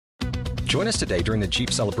Join us today during the Jeep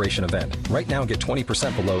Celebration event. Right now, get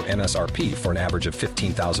 20% below MSRP for an average of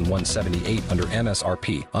 $15,178 under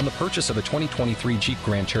MSRP on the purchase of a 2023 Jeep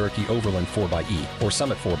Grand Cherokee Overland 4xE or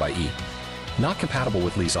Summit 4xE. Not compatible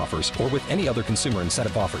with lease offers or with any other consumer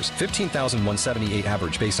incentive offers. $15,178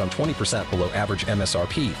 average based on 20% below average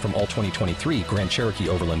MSRP from all 2023 Grand Cherokee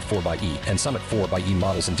Overland 4xE and Summit 4xE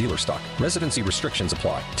models in dealer stock. Residency restrictions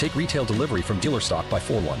apply. Take retail delivery from dealer stock by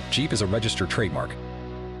 4/1. Jeep is a registered trademark.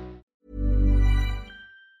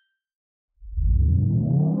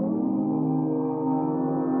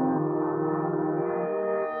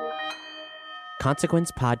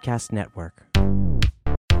 Consequence Podcast Network.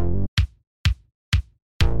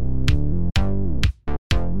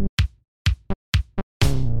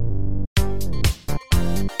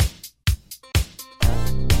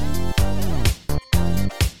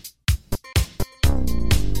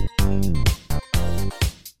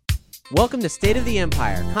 Welcome to State of the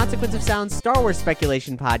Empire, Consequence of Sound's Star Wars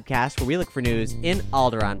speculation podcast, where we look for news in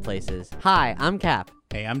Alderaan places. Hi, I'm Cap.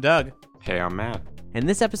 Hey, I'm Doug. Hey, I'm Matt. In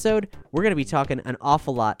this episode, we're going to be talking an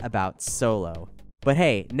awful lot about Solo. But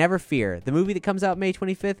hey, never fear. The movie that comes out May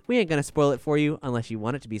 25th, we ain't going to spoil it for you unless you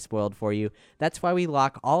want it to be spoiled for you. That's why we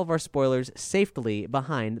lock all of our spoilers safely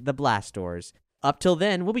behind the blast doors. Up till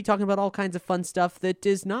then, we'll be talking about all kinds of fun stuff that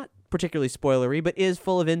is not particularly spoilery, but is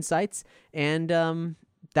full of insights, and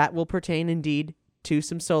that will pertain indeed to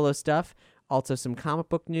some Solo stuff. Also some comic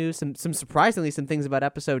book news, some surprisingly some things about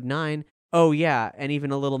Episode 9. Oh, yeah, and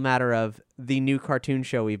even a little matter of the new cartoon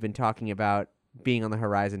show we've been talking about being on the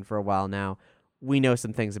horizon for a while now. We know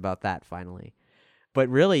some things about that, finally. But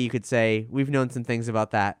really, you could say we've known some things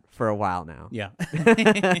about that for a while now. Yeah.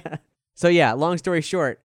 So yeah, long story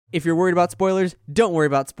short, if you're worried about spoilers, don't worry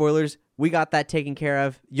about spoilers. We got that taken care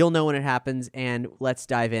of. You'll know when it happens, and let's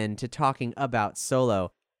dive into talking about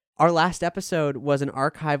Solo. Our last episode was an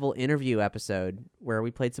archival interview episode where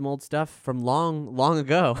we played some old stuff from long, long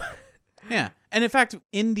ago. Yeah. And in fact,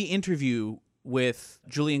 in the interview with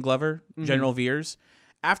Julian Glover, General Veers,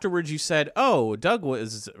 afterwards you said, oh, Doug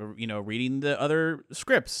was, reading the other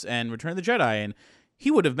scripts and Return of the Jedi, and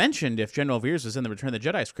he would have mentioned if General Veers was in the Return of the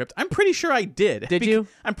Jedi script. I'm pretty sure I did. Did you?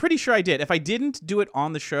 I'm pretty sure I did. If I didn't do it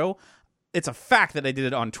on the show, it's a fact that I did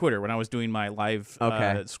it on Twitter when I was doing my live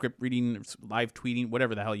script reading, live tweeting,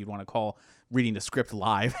 whatever the hell you'd want to call reading the script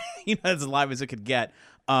live, as live as it could get.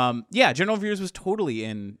 Yeah, General Veers was totally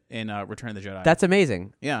in Return of the Jedi. That's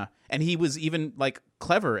amazing. Yeah, and he was even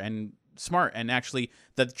clever and smart, and actually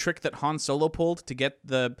the trick that Han Solo pulled to get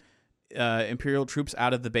the Imperial troops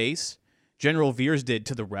out of the base, General Veers did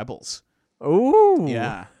to the rebels. Ooh.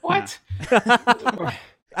 Yeah. What?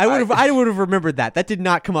 I would have remembered that. That did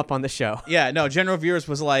not come up on the show. Yeah, no, General Veers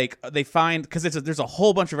was they find, because there's a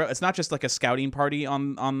whole bunch of, it's not just like a scouting party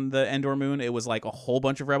on the Endor moon, it was like a whole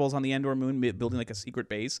bunch of rebels on the Endor moon building like a secret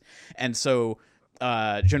base, and so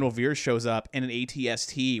General Veers shows up in an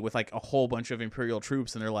AT-ST with like a whole bunch of Imperial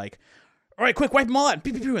troops, and they're like, all right, quick, wipe them all out.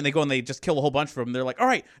 Pew, pew, pew. And they go and they just kill a whole bunch of them. They're like, all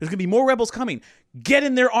right, there's going to be more rebels coming. Get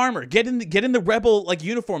in their armor. Get in the rebel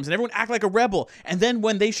uniforms, and everyone act like a rebel. And then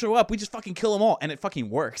when they show up, we just fucking kill them all. And it fucking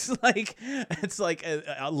works. It's like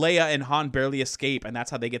Leia and Han barely escape, and that's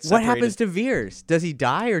how they get separated. What happens to Veers? Does he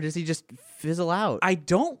die, or does he just fizzle out? I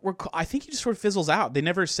don't recall. I think he just sort of fizzles out. They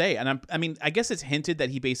never say. And I guess it's hinted that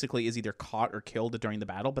he basically is either caught or killed during the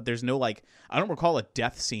battle, but there's no I don't recall a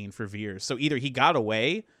death scene for Veers. So either he got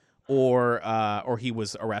away or he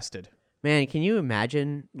was arrested. Man, can you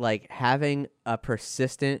imagine having a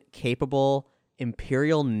persistent, capable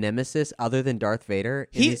Imperial nemesis other than Darth Vader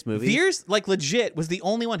in these movies? Veers, legit, was the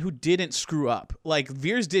only one who didn't screw up.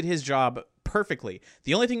 Veers did his job perfectly.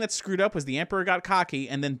 The only thing that screwed up was the Emperor got cocky,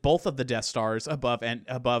 and then both of the Death Stars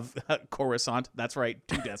above Coruscant, that's right,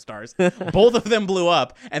 2 Death Stars, both of them blew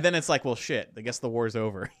up, and then it's like, well, shit, I guess the war's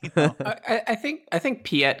over. I think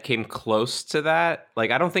Piet came close to that.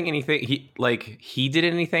 I don't think anything he did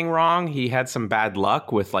anything wrong. He had some bad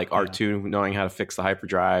luck with R2 knowing how to fix the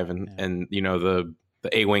hyperdrive and the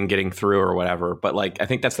A-wing getting through or whatever. But I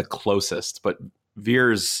think that's the closest. But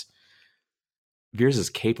Veers is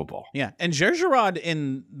capable. Yeah, and Jerjerrod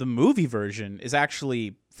in the movie version is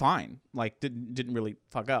actually fine. Didn't really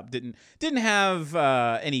fuck up. Didn't have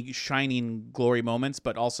any shining glory moments,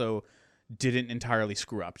 but also didn't entirely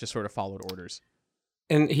screw up. Just sort of followed orders.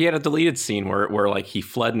 And he had a deleted scene where he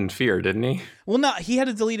fled in fear, didn't he? Well, no, he had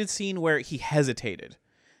a deleted scene where he hesitated.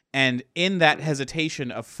 And in that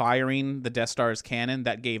hesitation of firing the Death Star's cannon,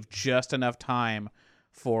 that gave just enough time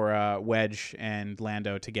for Wedge and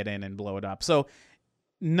Lando to get in and blow it up. So,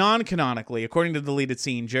 non-canonically, according to the deleted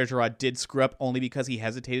scene, Jerjerrod did screw up only because he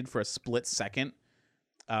hesitated for a split second.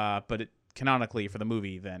 But canonically for the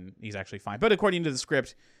movie, then he's actually fine. But according to the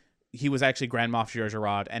script, he was actually Grand Moff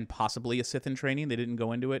Jerjerrod and possibly a Sith in training. They didn't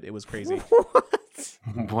go into it. It was crazy.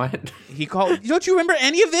 What? He called. Don't you remember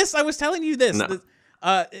any of this? I was telling you this. No.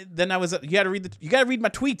 Then I was. You got to read my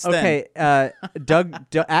tweets. Okay,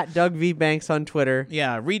 Doug at Doug V Banks on Twitter.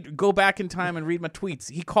 Yeah, go back in time and read my tweets.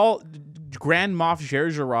 He called Grand Moff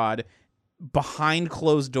Jerjerrod behind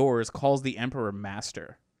closed doors, calls the Emperor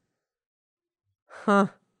master. Huh.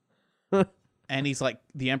 And he's like,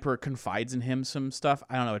 the Emperor confides in him some stuff.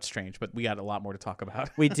 I don't know, it's strange, but we got a lot more to talk about.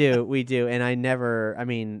 We do, and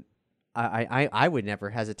I would never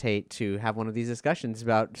hesitate to have one of these discussions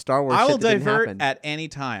about Star Wars. I will shit that didn't divert happen. at any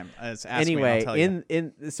time. Ask Anyway, me, I'll tell you.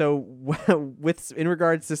 in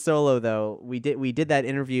regards to Solo, though, we did that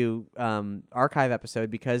interview archive episode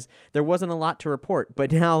because there wasn't a lot to report,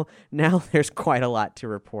 but now there's quite a lot to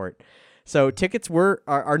report. So tickets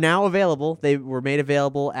are now available. They were made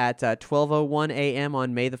available at 12:01 a.m.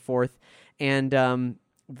 on May the 4th, and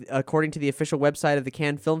according to the official website of the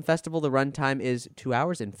Cannes Film Festival, the runtime is 2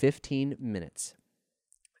 hours and 15 minutes.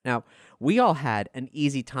 Now, we all had an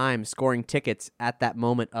easy time scoring tickets at that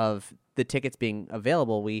moment of the tickets being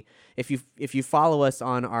available. If you follow us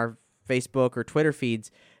on our Facebook or Twitter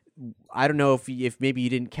feeds, I don't know if maybe you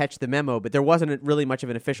didn't catch the memo, but there wasn't really much of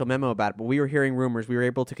an official memo about it, but we were hearing rumors. We were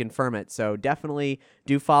able to confirm it. So definitely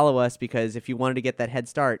do follow us, because if you wanted to get that head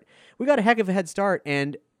start, we got a heck of a head start.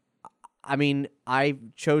 And I mean, I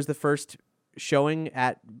chose the first showing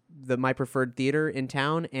at my preferred theater in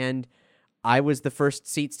town, and I was the first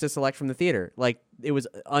seats to select from the theater. Like, it was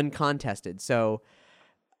uncontested. So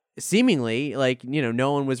seemingly, like,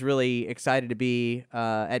 no one was really excited to be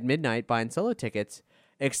at midnight buying Solo tickets,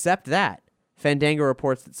 except that Fandango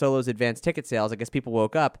reports that Solo's advanced ticket sales, I guess people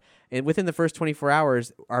woke up, and within the first 24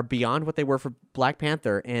 hours are beyond what they were for Black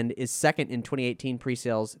Panther, and is second in 2018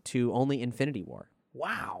 pre-sales to only Infinity War.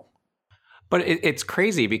 Wow. But it's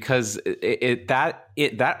crazy because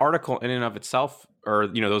that article in and of itself, or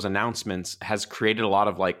those announcements, has created a lot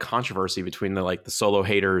of like controversy between the Solo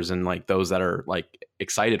haters and like those that are like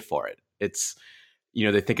excited for it. It's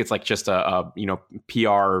they think it's like just a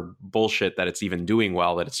PR bullshit that it's even doing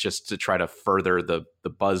well, that it's just to try to further the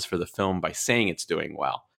buzz for the film by saying it's doing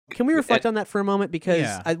well. Can we reflect on that for a moment? Because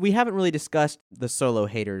Yeah. we haven't really discussed the Solo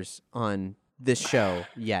haters on this show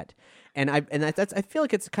yet. And I feel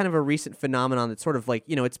like it's kind of a recent phenomenon that's sort of like,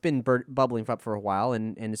 it's been bubbling up for a while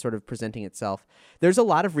and is sort of presenting itself. There's a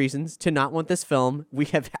lot of reasons to not want this film. We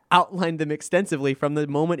have outlined them extensively from the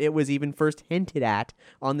moment it was even first hinted at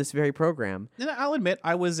on this very program. And I'll admit,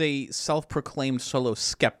 I was a self-proclaimed Solo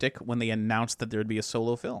skeptic when they announced that there would be a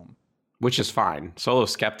Solo film. Which is fine. Solo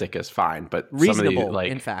skeptic is fine, but Reasonable, some of the,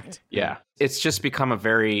 in fact. Yeah. It's just become a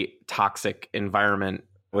very toxic environment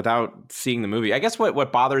without seeing the movie. I guess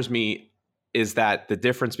what bothers me is that the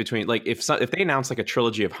difference between, like, if they announce like a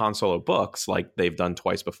trilogy of Han Solo books, like they've done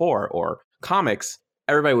twice before, or comics,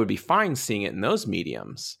 everybody would be fine seeing it in those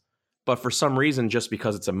mediums. But for some reason, just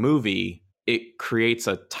because it's a movie, it creates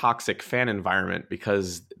a toxic fan environment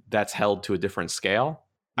because that's held to a different scale.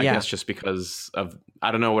 I guess just because of, I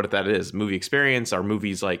don't know what that is, movie experience. Are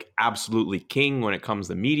movies like absolutely king when it comes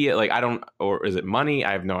to media? Like, or is it money?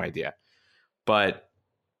 I have no idea. But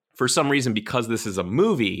for some reason, because this is a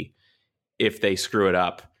movie, if they screw it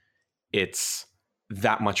up, it's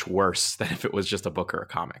that much worse than if it was just a book or a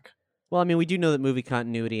comic. Well, I mean, we do know that movie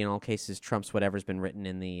continuity in all cases trumps whatever's been written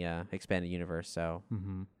in the expanded universe. So,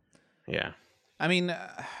 Yeah. I mean,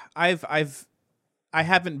 I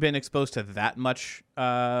haven't been exposed to that much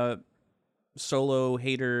Solo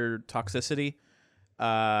hater toxicity,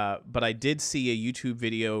 but I did see a YouTube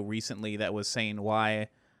video recently that was saying why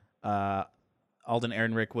Alden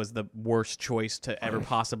Ehrenreich was the worst choice to ever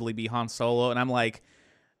possibly be Han Solo, and I'm like,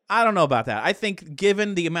 I don't know about that. I think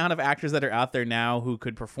given the amount of actors that are out there now who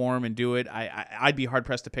could perform and do it, I'd be hard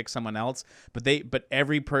pressed to pick someone else. But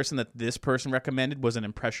every person that this person recommended was an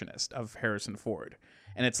impressionist of Harrison Ford,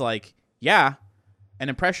 and it's like, yeah, an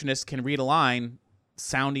impressionist can read a line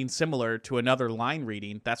sounding similar to another line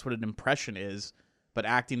reading. That's what an impression is, but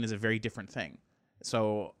acting is a very different thing.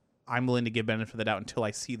 So I'm willing to give benefit of the doubt until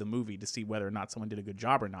I see the movie to see whether or not someone did a good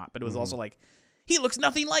job or not. But it was also like, he looks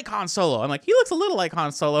nothing like Han Solo. I'm like, he looks a little like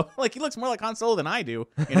Han Solo. Like, he looks more like Han Solo than I do,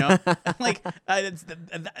 like, I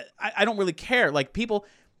don't really care. Like, people,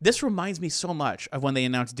 this reminds me so much of when they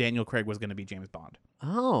announced Daniel Craig was going to be James Bond.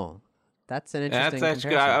 Oh, that's an interesting That's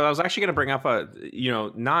actually, comparison. I was actually going to bring up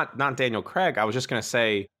not Daniel Craig. I was just going to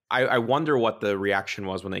say, I wonder what the reaction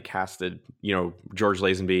was when they casted, George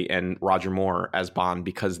Lazenby and Roger Moore as Bond,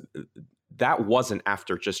 because that wasn't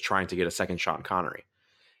after just trying to get a second Sean Connery.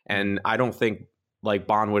 And I don't think like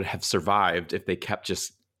Bond would have survived if they kept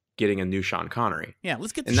just getting a new Sean Connery. Yeah,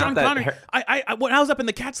 let's get And Sean not that Connery. When I was up in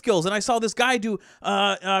the Catskills and I saw this guy do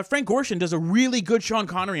Frank Gorshin does a really good Sean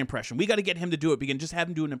Connery impression. We got to get him to do it. We can just have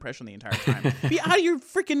him do an impression the entire time. Be out of your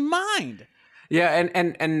freaking mind. Yeah,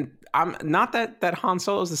 and I'm not that Han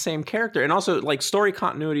Solo is the same character, and also like story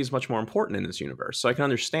continuity is much more important in this universe. So I can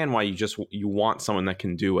understand why you want someone that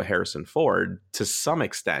can do a Harrison Ford to some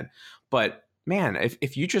extent, but man,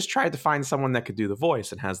 if you just tried to find someone that could do the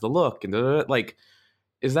voice and has the look and like,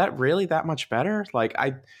 is that really that much better? Like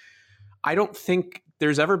I don't think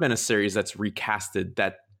there's ever been a series that's recasted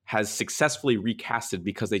that has successfully recasted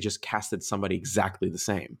because they just casted somebody exactly the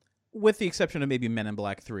same. With the exception of maybe Men in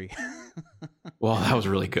Black 3. Well, that was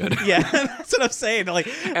really good. Yeah, that's what I'm saying.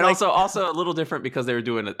 And also a little different because they were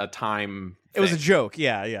doing a time It was a thing. joke.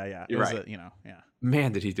 Yeah. It was right. yeah.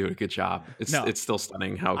 Man, did he do a good job. It's still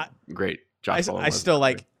stunning how great Josh Sullivan was. I still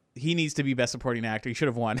like, he needs to be Best Supporting Actor. He should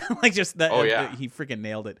have won. Like just that. Oh, yeah. He freaking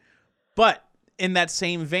nailed it. But in that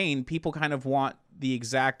same vein, people kind of want the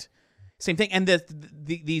exact same thing. And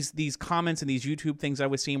these comments and these YouTube things I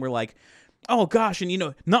was seeing were like, oh gosh,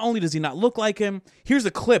 and not only does he not look like him, here's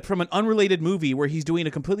a clip from an unrelated movie where he's doing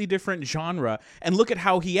a completely different genre, and look at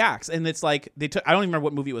how he acts. And it's like I don't even remember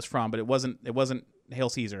what movie it was from, but it wasn't Hail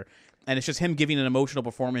Caesar. And it's just him giving an emotional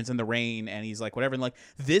performance in the rain, and he's like, whatever. And like,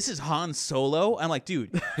 this is Han Solo? I'm like,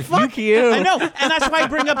 dude, Fuck you. I know. And that's why I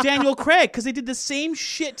bring up Daniel Craig, because they did the same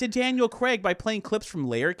shit to Daniel Craig by playing clips from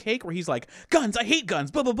Layer Cake, where he's like, guns, I hate guns,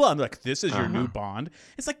 blah, blah, blah. I'm like, this is your new Bond.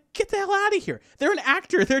 It's like, get the hell out of here. They're an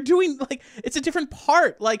actor. They're doing, like, it's a different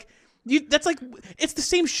part. Like, that's like, it's the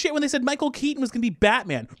same shit when they said Michael Keaton was going to be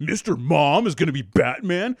Batman. Mr. Mom is going to be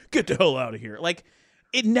Batman? Get the hell out of here. Like,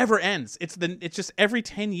 it never ends. It's just every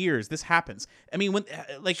 10 years this happens. I mean, when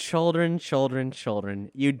like Children.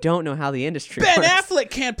 You don't know how the industry Ben works. Affleck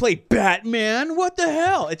can't play Batman. What the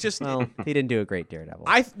hell? It just Well, he didn't do a great Daredevil.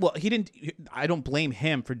 he didn't. I don't blame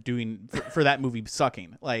him for doing for that movie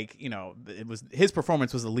sucking. Like it was his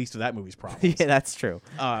performance was the least of that movie's problems. Yeah, that's true.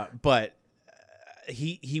 But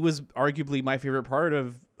he was arguably my favorite part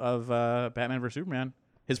of Batman vs Superman.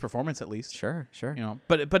 His performance, at least. Sure.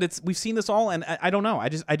 But it's we've seen this all, and I don't know.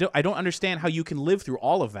 I don't understand how you can live through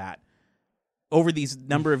all of that over these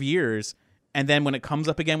number of years, and then when it comes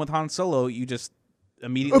up again with Han Solo, you just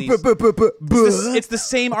immediately it's the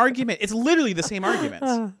same argument. It's literally the same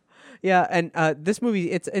arguments. Yeah, and this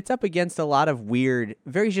movie, it's up against a lot of weird,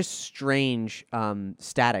 very just strange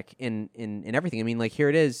static in everything. I mean, like, here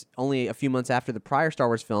it is, only a few months after the prior Star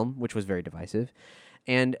Wars film, which was very divisive,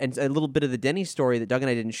 and a little bit of the Denny's story that Doug and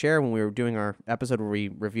I didn't share when we were doing our episode where we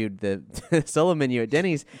reviewed the Solo menu at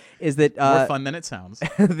Denny's, is that More fun than it sounds.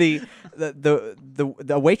 the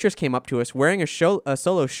waitress came up to us wearing a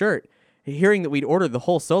Solo shirt, hearing that we'd ordered the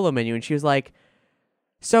whole Solo menu, and she was like,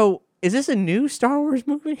 "So, is this a new Star Wars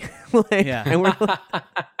movie?" Yeah. And we're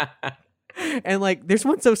and like, there's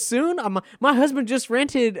one so soon. My husband just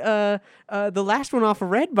rented the last one off of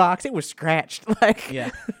Redbox. It was scratched. Like, Yeah.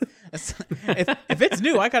 If it's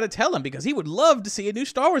new, I gotta tell him, because he would love to see a new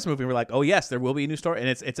Star Wars movie. We're like, oh yes, there will be a new Star, and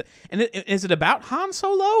is it about Han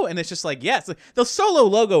Solo? And it's just like, yes, the Solo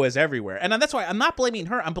logo is everywhere, and that's why I'm not blaming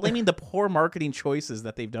her. I'm blaming the poor marketing choices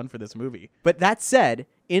that they've done for this movie. But that said,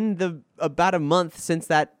 in the about a month since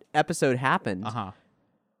that episode happened,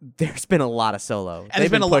 there's been a lot of Solo. And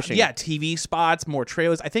there's been a lot, TV spots, more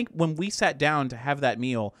trailers. I think when we sat down to have that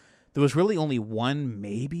meal, there was really only one,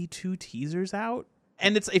 maybe two teasers out.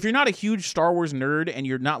 And if you're not a huge Star Wars nerd and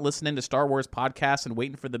you're not listening to Star Wars podcasts and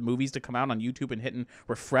waiting for the movies to come out on YouTube and hitting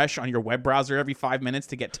refresh on your web browser every 5 minutes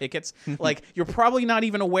to get tickets, like, you're probably not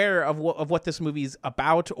even aware of what this movie's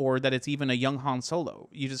about, or that it's even a young Han Solo.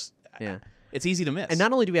 It's easy to miss. And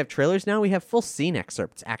not only do we have trailers now, we have full scene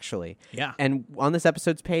excerpts, actually. Yeah. And on this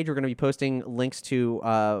episode's page, we're going to be posting links to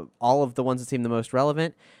all of the ones that seem the most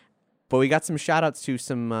relevant. But we got some shout-outs to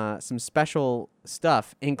some special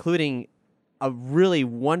stuff, including a really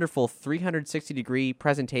wonderful 360-degree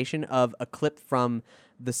presentation of a clip from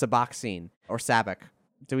the Sabak scene, or Sabak.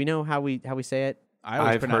 Do we know how we say it?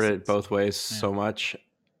 I've heard it both ways so much.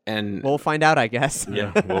 And we'll find out, I guess.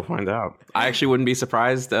 Yeah, we'll find out. I actually wouldn't be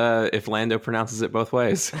surprised if Lando pronounces it both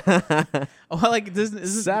ways. Oh, like this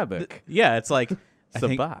Sabak. Yeah, it's like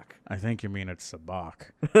Sabak. I think you mean it's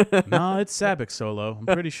Sabak. No, it's Sabak, Solo. I'm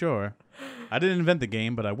pretty sure. I didn't invent the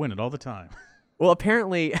game, but I win it all the time. Well,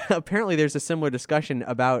 apparently there's a similar discussion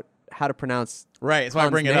about how to pronounce right. That's why I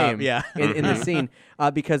bring it up. Yeah, in the scene,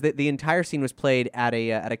 because the entire scene was played at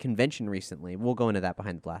a convention recently. We'll go into that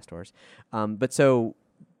behind the blast doors. But so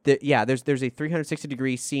there's a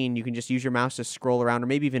 360-degree scene. You can just use your mouse to scroll around, or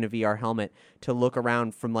maybe even a VR helmet to look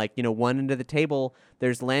around from one end of the table.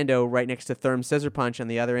 There's Lando right next to Therm Scissor Punch. On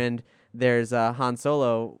the other end, there's Han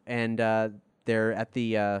Solo, and they're at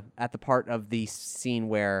the part of the scene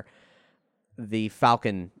where the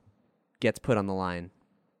Falcon gets put on the line,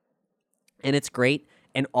 and it's great.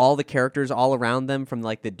 And all the characters all around them, from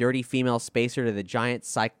the dirty female spacer to the giant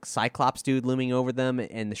Cyclops dude looming over them,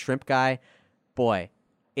 and the shrimp guy, boy.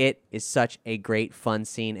 It is such a great, fun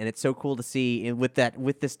scene, and it's so cool to see with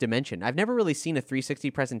this dimension. I've never really seen a 360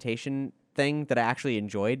 presentation thing that I actually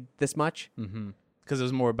enjoyed this much. Mm-hmm. Because it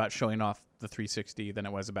was more about showing off the 360 than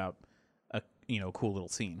it was about a cool little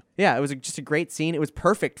scene. Yeah, it was just a great scene. It was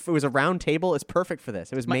perfect. It was a round table. It's perfect for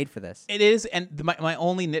this. It was made for this. It is, and my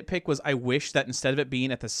only nitpick was I wish that instead of it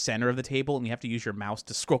being at the center of the table and you have to use your mouse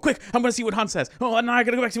to scroll, quick, I'm going to see what Han says. Oh, now I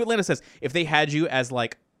got to go back to what Lando says. If they had you as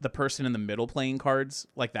the person in the middle playing cards,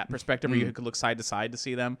 that perspective where you could look side to side to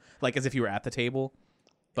see them, as if you were at the table.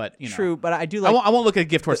 But true, but I do I won't look at a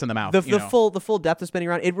gift horse in the mouth. The full depth of spinning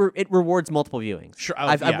around. It rewards multiple viewings. Sure,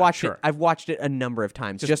 I've watched it. I've watched it a number of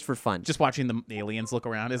times just for fun. Just watching the aliens look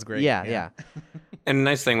around is great. Yeah. And the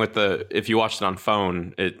nice thing with if you watched it on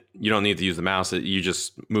phone, you don't need to use the mouse. You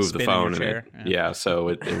just move Spin the phone. in your chair. So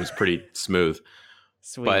it was pretty smooth.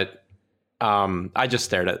 Sweet. But I just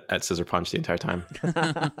stared at Scissor Punch the entire time.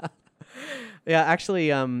 Yeah,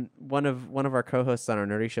 actually, one of our co-hosts on our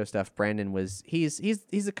Nerdy Show stuff, Brandon, he's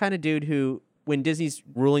the kind of dude who, when Disney's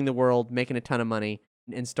ruling the world, making a ton of money,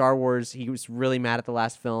 in Star Wars, he was really mad at the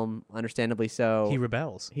last film, understandably so. He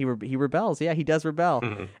rebels. He rebels. Yeah, he does rebel.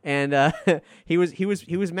 Mm-hmm. And he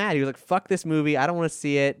was mad. He was like, "Fuck this movie. I don't want to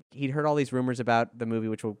see it." He'd heard all these rumors about the movie,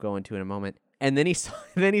 which we'll go into in a moment. And then he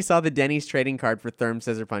saw the Denny's trading card for Therm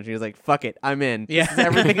Scissor Punch. He was like, "Fuck it, I'm in. Yeah. This is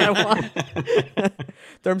everything I want."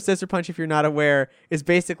 Therm Scissor Punch, if you're not aware, is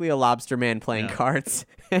basically a lobster man playing cards,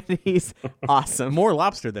 and he's awesome. More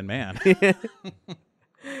lobster than man.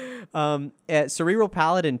 Cerebral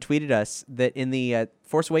Paladin tweeted us that in the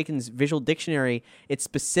Force Awakens visual dictionary, it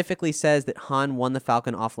specifically says that Han won the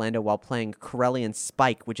Falcon off Lando while playing Corellian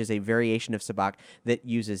Spike, which is a variation of Sabacc that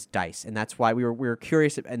uses dice, and that's why we were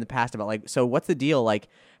curious in the past about so what's the deal?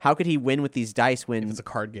 How could he win with these dice when It's a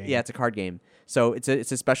card game. Yeah, it's a card game. So it's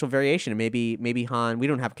a special variation, and maybe Han. We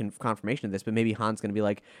don't have confirmation of this, but maybe Han's going to be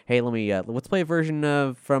like, "Hey, let's play a version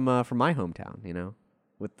from my hometown,"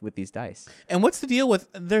 with these dice. And what's the deal with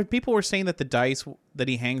people were saying that the dice that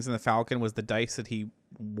he hangs in the Falcon was the dice that he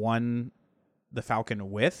won the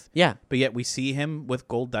Falcon with? Yeah. But yet we see him with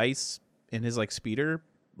gold dice in his speeder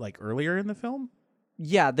earlier in the film?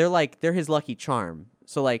 Yeah, they're his lucky charm.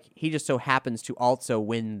 So he just so happens to also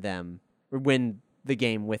win the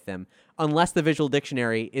game with them, unless the visual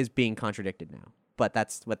dictionary is being contradicted now. But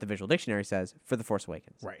that's what the visual dictionary says for The Force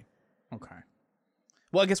Awakens. Right. Okay.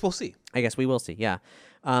 Well, I guess we'll see. I guess we will see. Yeah.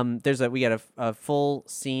 We got a full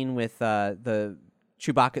scene with the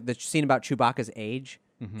Chewbacca, the scene about Chewbacca's age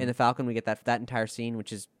in the Falcon. We get that entire scene,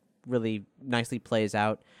 which is really nicely plays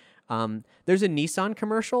out. There's a Nissan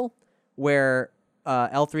commercial where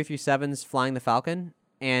L337's flying the Falcon,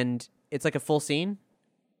 and it's a full scene.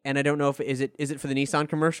 And I don't know if is it for the Nissan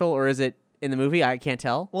commercial or is it in the movie? I can't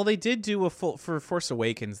tell. Well, they did do for Force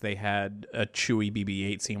Awakens. They had a Chewie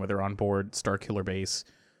BB-8 scene where they're on board Starkiller Base.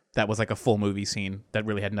 That was a full movie scene that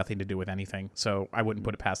really had nothing to do with anything. So I wouldn't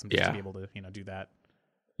put it past them just to be able to do that.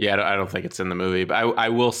 Yeah, I don't think it's in the movie. But I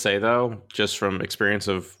will say, though, just from experience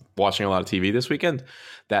of watching a lot of TV this weekend,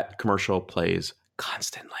 that commercial plays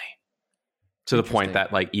constantly to the point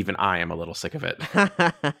that even I am a little sick of it.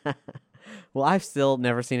 Well, I've still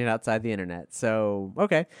never seen it outside the internet, so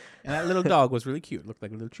okay. And that little dog was really cute. It looked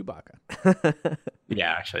like a little Chewbacca.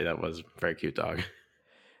 Yeah, actually, that was a very cute dog.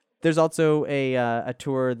 There's also a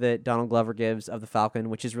tour that Donald Glover gives of the Falcon,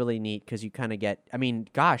 which is really neat because you kind of get. I mean,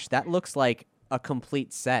 gosh, that looks like a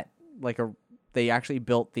complete set. They actually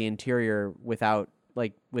built the interior with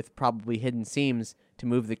probably hidden seams to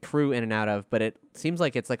move the crew in and out of, but it seems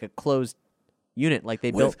like it's a closed unit.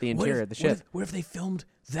 They built the interior of the ship. What if they filmed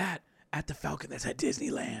that at the Falcon that's at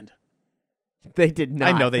Disneyland? They did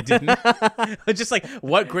not. I know they didn't. Just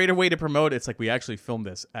what greater way to promote it? It's we actually filmed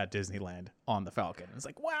this at Disneyland on the Falcon. It's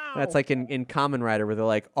wow. That's in Kamen Rider where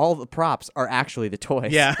they're all the props are actually the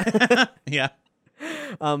toys. Yeah. Yeah.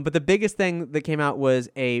 But the biggest thing that came out was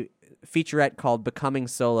a featurette called Becoming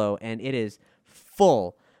Solo, and it is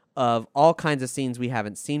full of all kinds of scenes we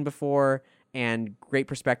haven't seen before and great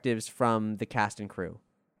perspectives from the cast and crew.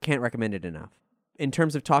 Can't recommend it enough. In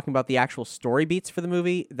terms of talking about the actual story beats for the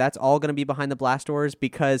movie, that's all going to be behind the blast doors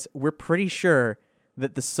because we're pretty sure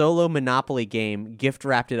that the Solo Monopoly game gift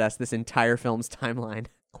wrapped at us this entire film's timeline.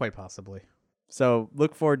 Quite possibly. So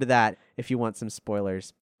look forward to that if you want some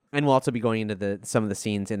spoilers. And we'll also be going into some of the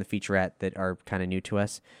scenes in the featurette that are kind of new to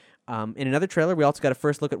us. In another trailer, we also got a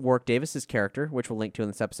first look at Warwick Davis's character, which we'll link to in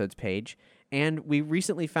this episode's page. And we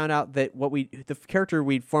recently found out that the character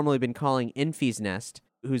we'd formerly been calling Enfys Nest,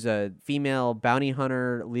 who's a female bounty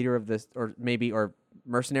hunter, leader of this, or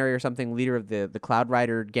mercenary or something, leader of the Cloud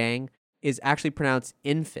Rider gang, is actually pronounced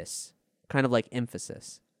Enfys, kind of like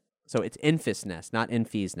emphasis. So it's Enfys Nest, not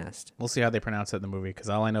Enfys Nest. We'll see how they pronounce it in the movie, because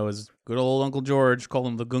all I know is good old Uncle George called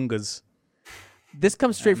them the Gungas. This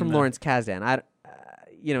comes straight from Lawrence Kasdan.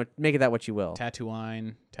 Make it that what you will.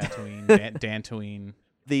 Tatooine, Dantooine.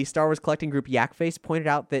 The Star Wars collecting group Yakface pointed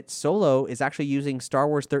out that Solo is actually using Star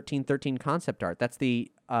Wars 1313 concept art. That's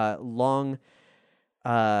the long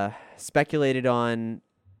speculated on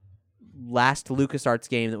last LucasArts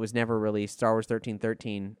game that was never released, Star Wars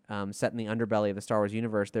 1313, set in the underbelly of the Star Wars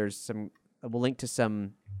universe. We'll link to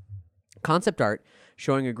some concept art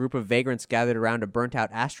showing a group of vagrants gathered around a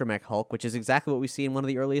burnt-out astromech Hulk, which is exactly what we see in one of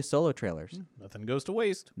the earliest Solo trailers. Nothing goes to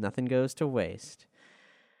waste. Nothing goes to waste.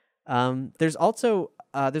 There's also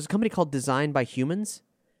there's a company called Designed by Humans,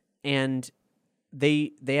 and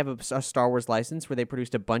they have a Star Wars license where they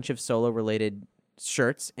produced a bunch of Solo-related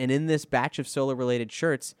shirts, and in this batch of Solo-related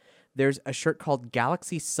shirts, there's a shirt called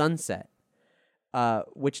Galaxy Sunset,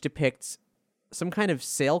 which depicts some kind of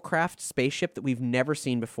sailcraft spaceship that we've never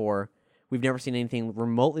seen before. We've never seen anything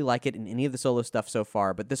remotely like it in any of the Solo stuff so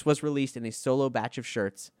far, but this was released in a Solo batch of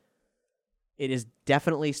shirts. It is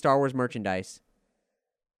definitely Star Wars merchandise.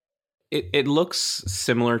 It looks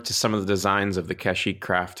similar to some of the designs of the Kashyyyk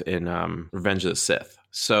craft in Revenge of the Sith.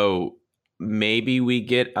 So maybe we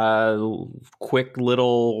get a quick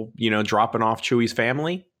little, dropping off Chewie's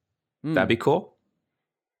family. That'd be cool.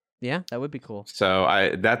 Yeah, that would be cool.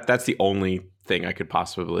 So that's the only thing I could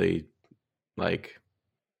possibly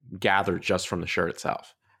gather just from the shirt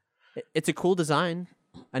itself. It's a cool design.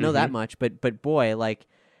 I know that much, but boy,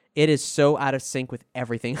 it is so out of sync with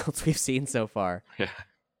everything else we've seen so far. Yeah.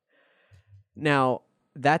 Now,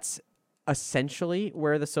 that's essentially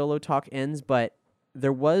where the Solo talk ends, but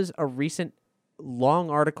there was a recent long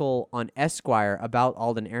article on Esquire about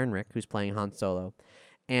Alden Ehrenreich, who's playing Han Solo,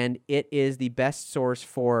 and it is the best source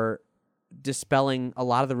for dispelling a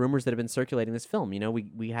lot of the rumors that have been circulating this film.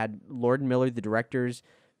 We had Lord and Miller, the directors,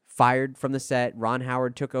 fired from the set. Ron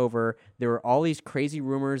Howard took over. There were all these crazy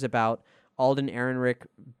rumors about Alden Ehrenreich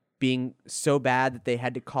being so bad that they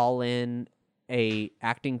had to call in a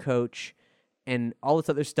acting coach and all this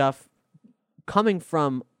other stuff coming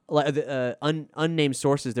from unnamed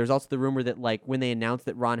sources. There's also the rumor that when they announced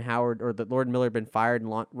that Ron Howard or that Lord Miller had been fired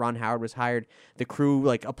and Ron Howard was hired, the crew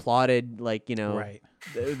applauded, Right.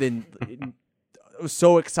 Then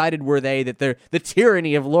so excited were they that the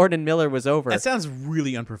tyranny of Lord and Miller was over. That sounds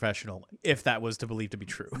really unprofessional if that was to believe to be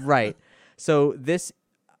true. Right. So this,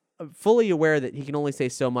 fully aware that he can only say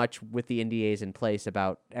so much with the NDAs in place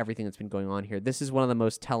about everything that's been going on here. This is one of the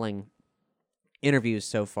most telling interviews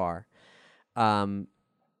so far.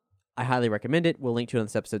 I highly recommend it. We'll link to it on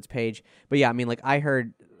this episode's page. But yeah, I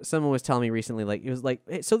heard someone was telling me recently, it was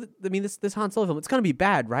hey, so this Han Solo film, it's gonna be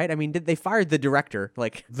bad, right? They fired the director,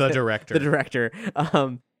 the director,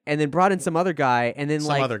 and then brought in some other guy, and then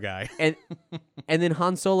some other guy, and then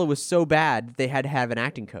Han Solo was so bad that they had to have an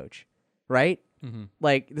acting coach, right? Mm-hmm.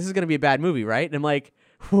 This is gonna be a bad movie, right? And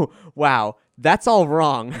I'm wow, that's all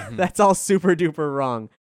wrong. Mm-hmm. That's all super duper wrong.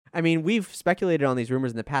 We've speculated on these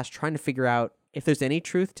rumors in the past, trying to figure out if there's any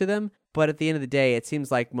truth to them. But at the end of the day, it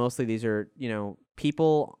seems like mostly these are,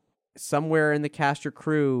 people somewhere in the cast or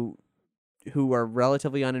crew who are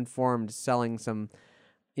relatively uninformed selling some,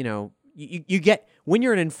 you get, when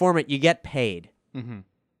you're an informant, you get paid. Mm-hmm.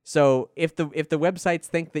 So if the websites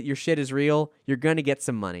think that your shit is real, you're going to get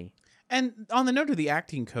some money. And on the note of the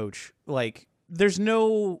acting coach, there's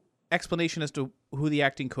no explanation as to who the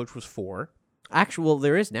acting coach was for. Actual,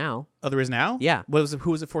 there is now. Oh, there is now? Yeah.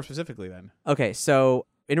 Who was it for specifically then? Okay, so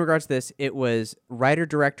in regards to this, it was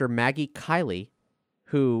writer-director Maggie Kiley,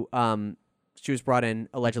 who she was brought in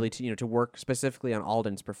allegedly to work specifically on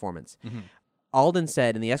Alden's performance. Mm-hmm. Alden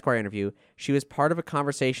said in the Esquire interview she was part of a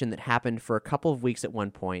conversation that happened for a couple of weeks at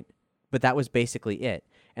one point, but that was basically it.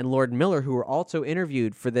 And Lord Miller, who were also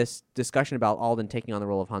interviewed for this discussion about Alden taking on the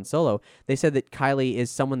role of Han Solo, they said that Kiley is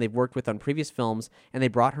someone they've worked with on previous films, and they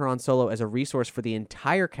brought her on Solo as a resource for the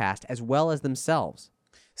entire cast as well as themselves.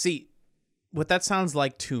 See, what that sounds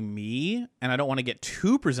like to me, and I don't want to get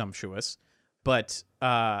too presumptuous, but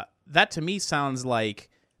that to me sounds like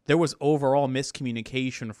there was overall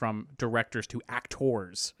miscommunication from directors to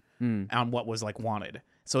actors on what was wanted.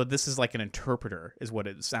 So this is like an interpreter, is what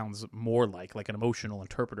it sounds more like an emotional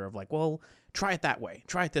interpreter of like, well, try it that way,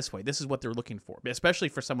 try it this way. This is what they're looking for, especially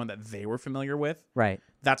for someone that they were familiar with. Right.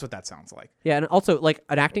 That's what that sounds like. Yeah, and also like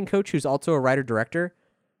an acting coach who's also a writer director.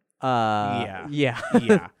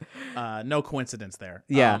 Yeah. No coincidence there.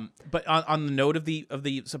 Yeah. But on the note of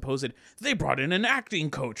the supposed, they brought in an acting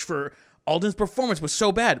coach for Alden's performance was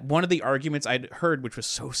so bad. One of the arguments I'd heard, which was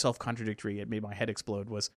so self-contradictory, it made my head explode,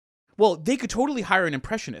 was, well, they could totally hire an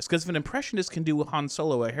impressionist, because if an impressionist can do Han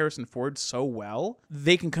Solo or Harrison Ford so well,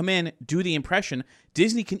 they can come in, do the impression.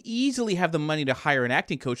 Disney can easily have the money to hire an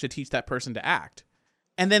acting coach to teach that person to act.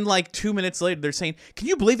 And then, like, 2 minutes later, they're saying, can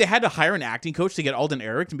you believe they had to hire an acting coach to get Alden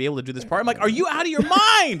Ehrecht to be able to do this part? I'm like, are you out of your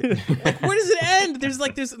mind? Like, where does it end?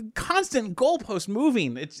 There's constant goalpost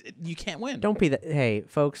moving. You can't win. Don't be that. Hey,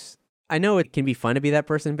 folks, I know it can be fun to be that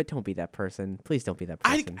person, but don't be that person. Please don't be that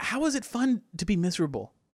person. How is it fun to be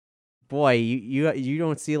miserable? Boy, you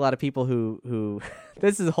don't see a lot of people who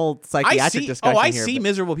this is a whole psychiatric discussion I here. see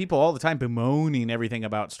miserable people all the time bemoaning everything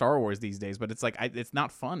about Star Wars these days, but it's like it's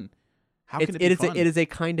not fun. How can it be fun? It is a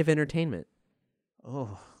kind of entertainment.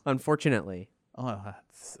 Oh, unfortunately. Oh,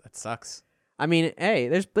 that sucks. I mean, hey,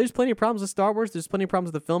 there's plenty of problems with Star Wars. There's plenty of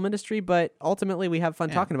problems with the film industry, but ultimately we have fun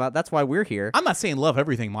talking about it. That's why we're here. I'm not saying love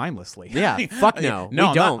everything mindlessly. Yeah, fuck no. No,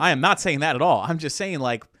 we don't. I am not saying that at all. I'm just saying,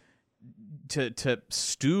 like, to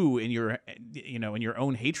stew in your in your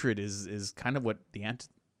own hatred is kind of what the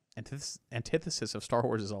antithesis of Star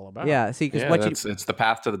Wars is all about. Yeah, see, because it's the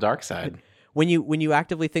path to the dark side. When you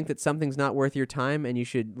actively think that something's not worth your time and you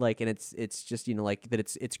should and it's just like that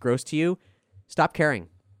it's gross to you, stop caring.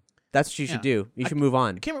 That's what you should do. You should move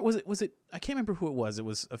on. I can't remember, was it? I can't remember who it was. It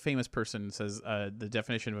was a famous person that says the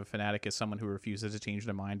definition of a fanatic is someone who refuses to change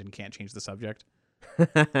their mind and can't change the subject.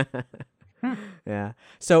 Yeah.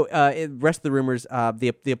 So, rest of the rumors,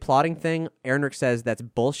 the applauding thing, Ehrenreich says that's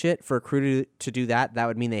bullshit for a crew to do that. That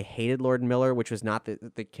would mean they hated Lord and Miller, which was not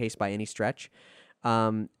the case by any stretch.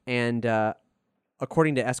 And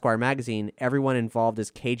according to Esquire magazine, everyone involved is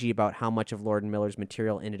cagey about how much of Lord and Miller's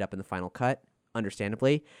material ended up in the final cut,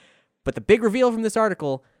 understandably. But the big reveal from this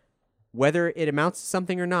article, whether it amounts to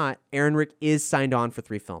something or not, Ehrenreich is signed on for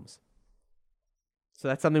 3 films. So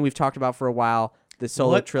that's something we've talked about for a while. The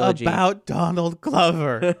Solo trilogy. What about Donald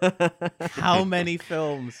Glover? How many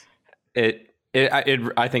films? I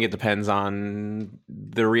think it depends on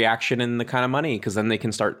the reaction and the kind of money, because then they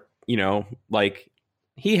can start,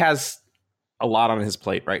 he has a lot on his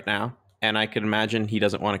plate right now, and I can imagine he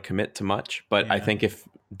doesn't want to commit to much. But yeah. I think if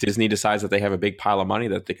Disney decides that they have a big pile of money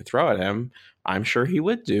that they could throw at him, I'm sure he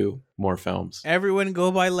would do more films. Everyone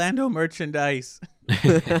go buy Lando merchandise.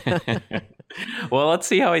 Well, let's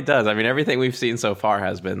see how he does. I mean, everything we've seen so far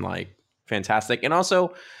has been fantastic. And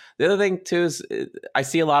also the other thing too is I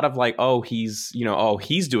see a lot of he's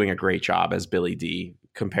doing a great job as Billy D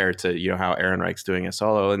compared to, how Ehrenreich's doing a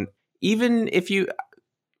Solo. And even if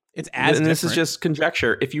it's as and this is just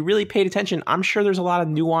conjecture, if you really paid attention, I'm sure there's a lot of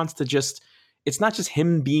nuance to it's not just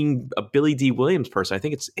him being a Billy D. Williams person. I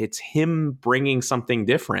think it's him bringing something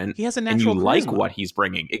different. He has a natural and you charisma. Like what he's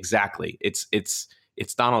bringing. Exactly.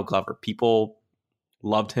 It's Donald Glover. People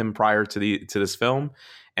loved him prior to this film,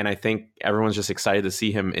 and I think everyone's just excited to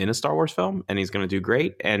see him in a Star Wars film, and he's going to do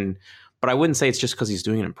great. But I wouldn't say it's just because he's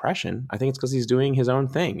doing an impression. I think it's because he's doing his own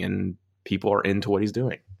thing, and people are into what he's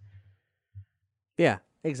doing. Yeah,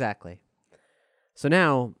 exactly. So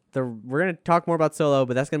now we're going to talk more about Solo,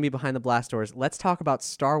 but that's going to be behind the blast doors. Let's talk about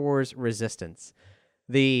Star Wars Resistance,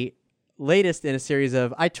 the latest in a series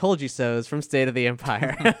of I told you so's from State of the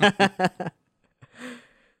Empire.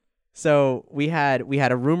 So we had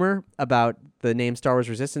a rumor about the name Star Wars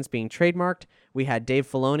Resistance being trademarked. We had Dave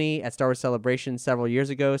Filoni at Star Wars Celebration several years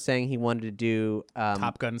ago saying he wanted to do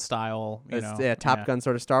Top Gun style, Top Gun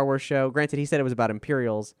sort of Star Wars show. Granted, he said it was about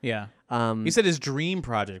Imperials. Yeah. He said his dream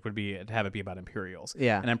project would be to have it be about Imperials.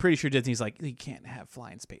 Yeah. And I'm pretty sure Disney's like, you can't have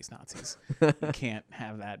flying space Nazis. You can't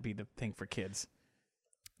have that be the thing for kids.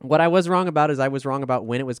 What I was wrong about is I was wrong about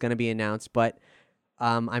when it was going to be announced, but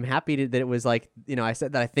I'm happy that it was I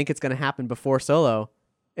said that I think it's going to happen before Solo.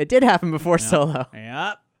 It did happen before Solo.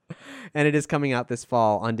 Yep. And it is coming out this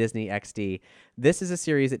fall on Disney XD. This is a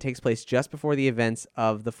series that takes place just before the events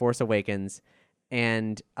of The Force Awakens,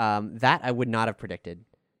 and that I would not have predicted,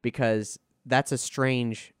 because that's a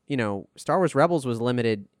strange, Star Wars Rebels was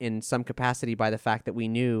limited in some capacity by the fact that we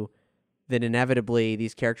knew that inevitably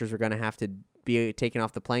these characters were going to have to be taken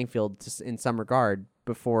off the playing field in some regard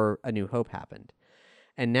before A New Hope happened.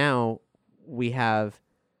 And now we have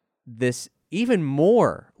this even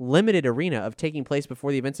more limited arena of taking place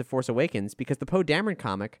before the events of Force Awakens, because the Poe Dameron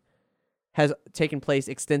comic has taken place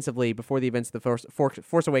extensively before the events of the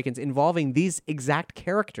Force Awakens involving these exact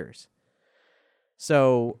characters.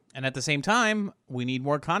 So, and at the same time, we need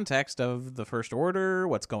more context of the First Order,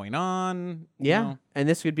 what's going on. Yeah, and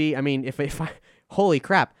this would be, I mean, if I, holy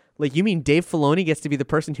crap, like, you mean Dave Filoni gets to be the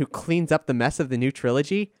person who cleans up the mess of the new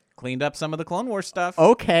trilogy? Cleaned up some of the Clone Wars stuff.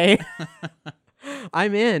 Okay.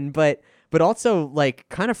 I'm in, but also, like,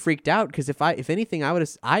 kind of freaked out, because if anything,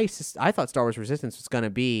 I thought Star Wars Resistance was going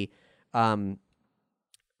to be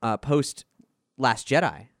post Last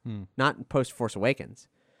Jedi, not post Force Awakens.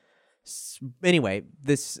 Anyway,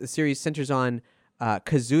 this series centers on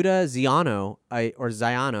Kazuda Ziano,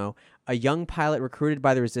 a young pilot recruited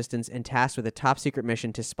by the Resistance and tasked with a top-secret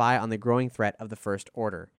mission to spy on the growing threat of the First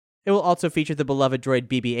Order. It will also feature the beloved droid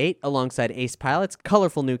BB-8 alongside ace pilots,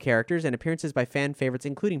 colorful new characters, and appearances by fan favorites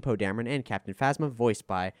including Poe Dameron and Captain Phasma, voiced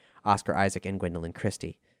by Oscar Isaac and Gwendolyn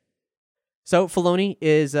Christie. So Filoni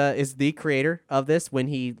is the creator of this. When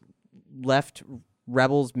he left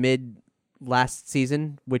Rebels mid last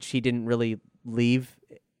season, which he didn't really leave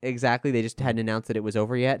exactly, they just hadn't announced that it was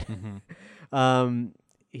over yet.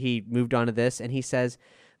 He moved on to this, and he says,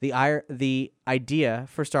 the idea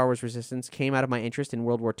for Star Wars Resistance came out of my interest in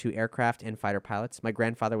World War II aircraft and fighter pilots. My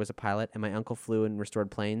grandfather was a pilot, and my uncle flew and restored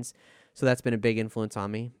planes, so that's been a big influence on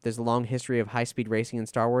me. There's a long history of high-speed racing in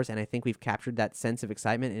Star Wars, and I think we've captured that sense of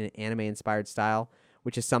excitement in an anime-inspired style,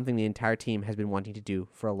 which is something the entire team has been wanting to do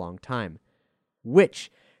for a long time.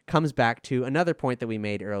 Which comes back to another point that we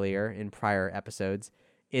made earlier in prior episodes,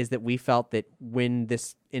 is that we felt that when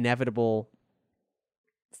this inevitable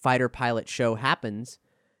fighter pilot show happens,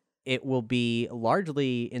 it will be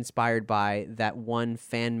largely inspired by that one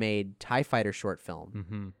fan-made TIE Fighter short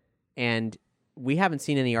film. And we haven't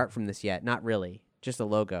seen any art from this yet. Not really. Just a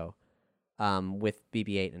logo with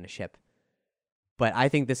BB-8 and a ship. But I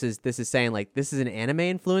think this is saying, like, this is an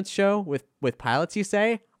anime-influenced show with pilots, you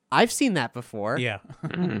say? I've seen that before. Yeah.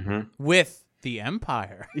 With the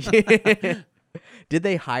Empire. Did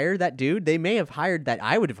they hire that dude? They may have hired that.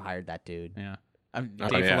 I would have hired that dude. Yeah. Dave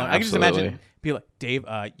Filoni. I can just imagine people like, Dave,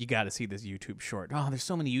 you got to see this YouTube short. Oh, there's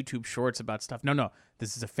so many YouTube shorts about stuff. No,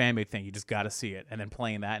 this is a fan-made thing. You just got to see it. And then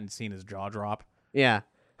playing that and seeing his jaw drop. Yeah.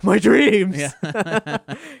 My dreams. Yeah.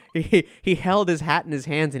 he held his hat in his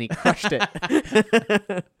hands and he crushed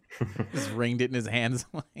it. Just ringed it in his hands.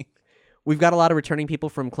 We've got a lot of returning people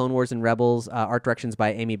from Clone Wars and Rebels. Art directions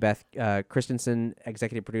by Amy Beth Christensen,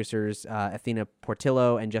 executive producers Athena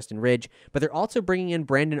Portillo and Justin Ridge. But they're also bringing in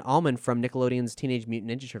Brandon Allman from Nickelodeon's Teenage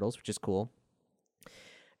Mutant Ninja Turtles, which is cool.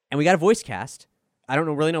 And we got a voice cast. I don't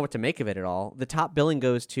really know what to make of it at all. The top billing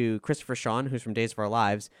goes to Christopher Sean, who's from Days of Our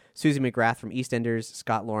Lives, Susie McGrath from EastEnders,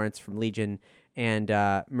 Scott Lawrence from Legion, and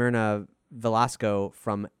Myrna Velasco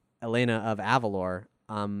from Elena of Avalor.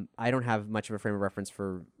 I don't have much of a frame of reference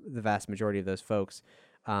for the vast majority of those folks.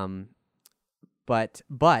 But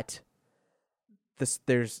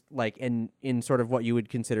there's like in sort of what you would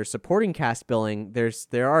consider supporting cast billing,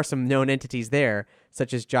 there are some known entities there,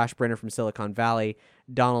 such as Josh Brenner from Silicon Valley,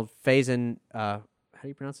 Donald Faison, how do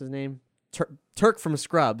you pronounce his name? Turk from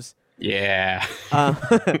Scrubs. Yeah.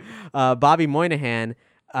 Bobby Moynihan,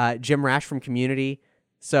 Jim Rash from Community.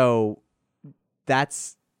 So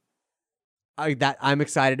I'm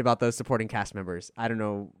excited about those supporting cast members. I don't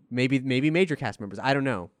know, maybe major cast members. I don't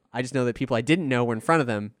know. I just know that people I didn't know were in front of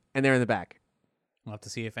them, and they're in the back. We'll have to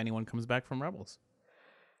see if anyone comes back from Rebels.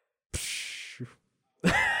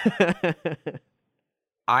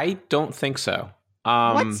 I don't think so.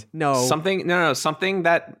 What? No. Something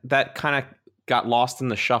that kind of got lost in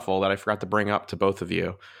the shuffle that I forgot to bring up to both of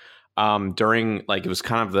you. During, like, it was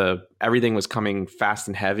kind of everything was coming fast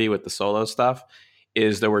and heavy with the Solo stuff.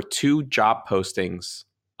 Is there were 2 job postings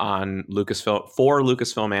on Lucasfilm for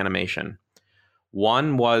Lucasfilm Animation.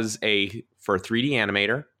 One was for a 3D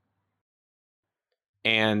animator,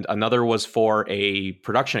 and another was for a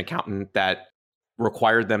production accountant that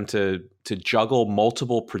required them to juggle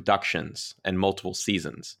multiple productions and multiple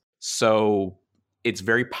seasons. So it's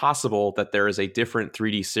very possible that there is a different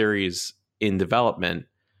 3D series in development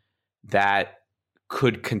that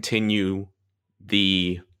could continue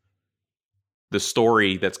the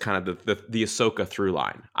story that's kind of the Ahsoka through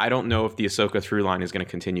line. I don't know if the Ahsoka through line is going to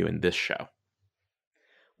continue in this show.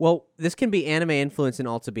 Well, this can be anime influence and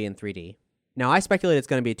also be in 3D. Now, I speculate it's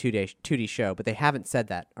going to be a 2D show, but they haven't said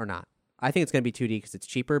that or not. I think it's going to be 2D because it's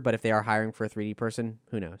cheaper, but if they are hiring for a 3D person,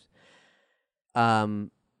 who knows? And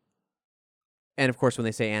of course, when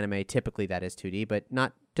they say anime, typically that is 2D, but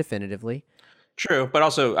not definitively. True, but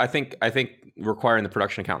also I think requiring the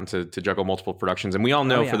production accountant to juggle multiple productions, and we all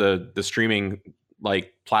know for the streaming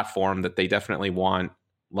like platform that they definitely want,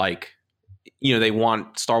 like, you know, they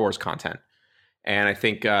want Star Wars content. And I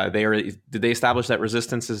think did they establish that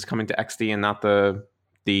Resistance is coming to XD and not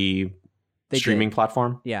the streaming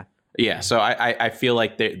platform? Yeah. Yeah. So I feel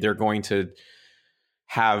like they're going to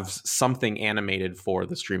have something animated for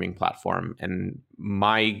the streaming platform. And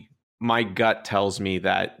my gut tells me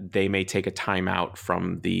that they may take a timeout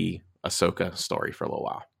from the Ahsoka story for a little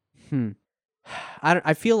while.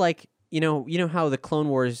 I feel like, you know how the Clone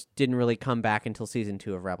Wars didn't really come back until season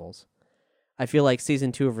 2 of Rebels. I feel like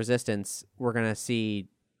season 2 of Resistance, we're gonna see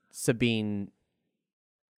Sabine.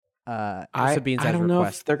 Sabine's I don't know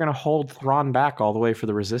request. if they're gonna hold Thrawn back all the way for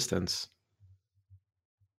the Resistance.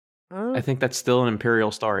 I think that's still an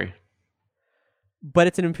Imperial story. But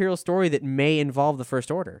it's an Imperial story that may involve the First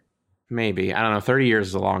Order. Maybe. I don't know. 30 years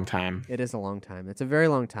is a long time. It is a long time. It's a very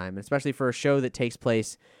long time, especially for a show that takes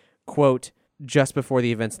place, quote, just before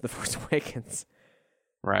the events of The Force Awakens.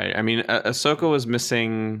 Right. I mean, Ahsoka was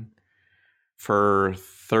missing for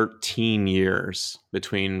 13 years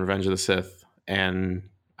between Revenge of the Sith and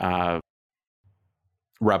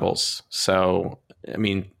Rebels. So, I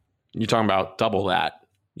mean, you're talking about double that.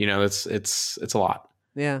 You know, it's a lot.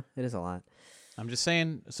 Yeah, it is a lot. I'm just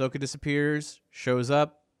saying, Ahsoka disappears, shows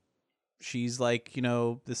up. She's like,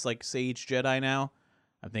 this like sage Jedi now.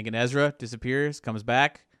 I'm thinking Ezra disappears, comes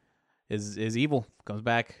back, is evil, comes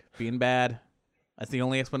back being bad. That's the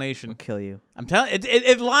only explanation. I'll kill you. I'm telling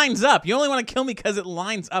it lines up. You only want to kill me because it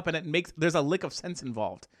lines up and there's a lick of sense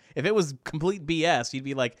involved. If it was complete BS, you'd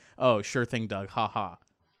be like, oh, sure thing, Doug. Ha ha.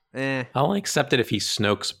 Eh. I'll only accept it if he's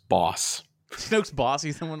Snoke's boss. Snoke's boss.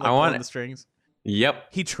 He's the one pulling the strings. Yep.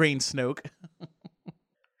 He trained Snoke.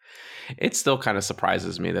 It still kind of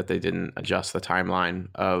surprises me that they didn't adjust the timeline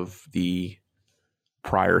of the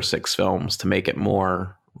prior 6 films to make it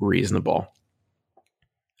more reasonable.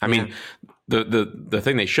 I mean, the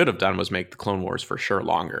thing they should have done was make the Clone Wars for sure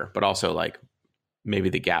longer, but also like maybe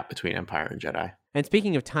the gap between Empire and Jedi. And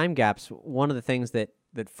speaking of time gaps, one of the things that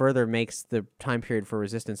further makes the time period for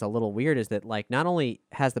Resistance a little weird is that, like, not only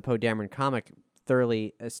has the Poe Dameron comic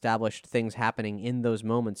thoroughly established things happening in those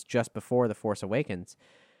moments just before The Force Awakens,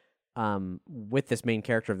 with this main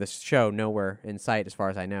character of this show nowhere in sight as far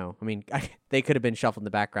as I know. I mean, they could have been shuffled in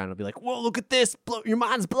the background and be like, whoa, look at this, your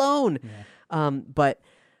mind's blown. Yeah. But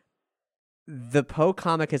the Poe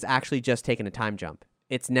comic has actually just taken a time jump.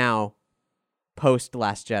 It's now post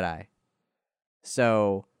Last Jedi.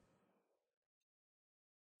 So,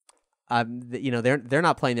 they're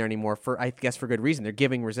not playing there anymore for, I guess, for good reason. They're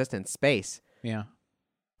giving Resistance space. Yeah.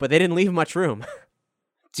 But they didn't leave much room.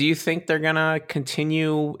 Do you think they're gonna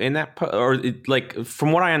continue in that, like,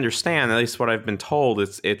 from what I understand, at least what I've been told,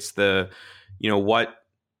 it's the, what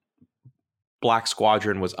Black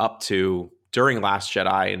Squadron was up to during Last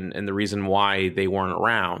Jedi and the reason why they weren't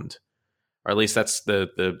around, or at least that's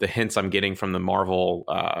the hints I'm getting from the Marvel,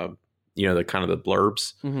 the kind of the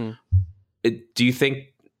blurbs. Mm-hmm. Do you think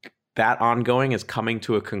that ongoing is coming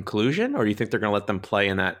to a conclusion, or do you think they're going to let them play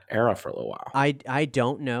in that era for a little while? I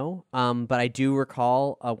don't know, but I do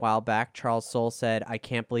recall a while back Charles Soule said, "I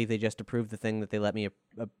can't believe they just approved the thing that they let me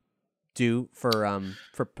do for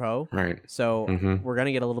Poe." Right. So we're going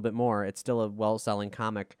to get a little bit more. It's still a well-selling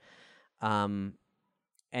comic, and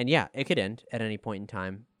yeah, it could end at any point in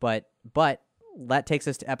time. But that takes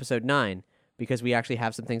us to episode 9. Because we actually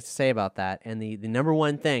have some things to say about that. And the number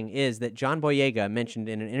one thing is that John Boyega mentioned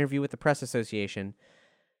in an interview with the Press Association,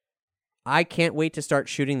 I can't wait to start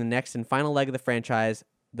shooting the next and final leg of the franchise.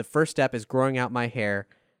 The first step is growing out my hair,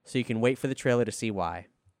 so you can wait for the trailer to see why.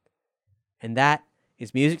 And that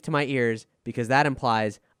is music to my ears, because that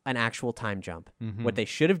implies an actual time jump. Mm-hmm. What they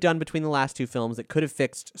should have done between the last 2 films that could have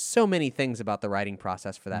fixed so many things about the writing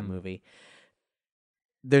process for that movie.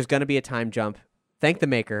 There's going to be a time jump. Thank the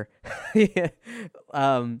maker.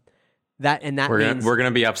 We're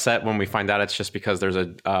gonna be upset when we find out it's just because there's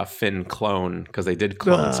a Finn clone, because they did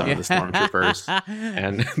clone some of the stormtroopers,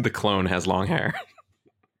 and the clone has long hair.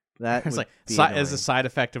 That it's like as a side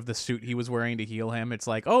effect of the suit he was wearing to heal him. It's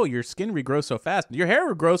like, oh, your skin regrows so fast, your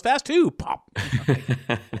hair grows fast too. Pop.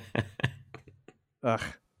 Ugh.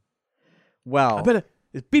 Well, I bet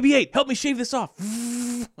BB-8 help me shave this off.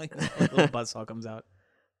 Like a little buzzsaw comes out.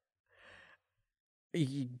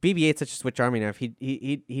 BB-8's such a Switch Army now. If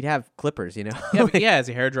he'd have clippers, Yeah, but as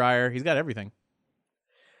a hairdryer, he's got everything.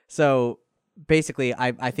 So basically,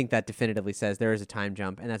 I think that definitively says there is a time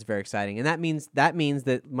jump, and that's very exciting. And that means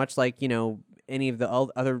that much like any of the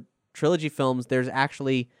other trilogy films, there's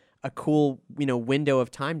actually a cool window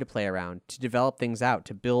of time to play around, to develop things out,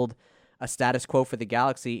 to build a status quo for the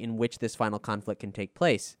galaxy in which this final conflict can take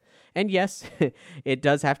place. And yes, it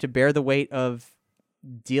does have to bear the weight of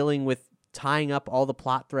dealing with tying up all the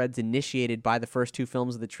plot threads initiated by the first 2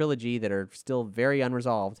 films of the trilogy that are still very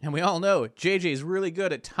unresolved. And we all know JJ's really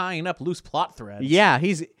good at tying up loose plot threads. Yeah,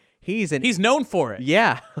 he's known for it.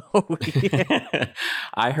 Yeah. Oh, yeah.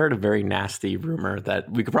 I heard a very nasty rumor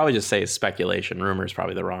that we could probably just say is speculation. Rumor is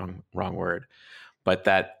probably the wrong word, but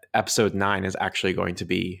that episode 9 is actually going to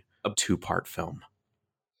be a 2-part film.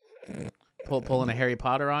 Pulling a Harry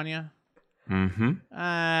Potter on you? Mm-hmm.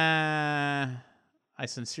 I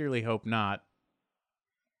sincerely hope not.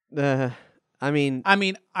 I mean,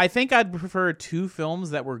 I think I'd prefer 2 films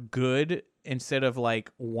that were good instead of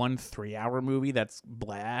like 1 3-hour movie that's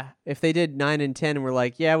blah. if they did 9 and 10 and were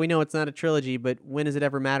like, yeah, we know it's not a trilogy, but when does it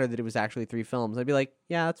ever matter that it was actually 3 films? I'd be like,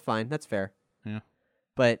 yeah, that's fine. That's fair. Yeah.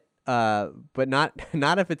 But not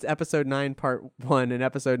if it's episode 9 part 1 and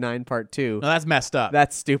episode 9 part 2. No, that's messed up.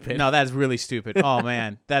 That's stupid. No, that's really stupid. Oh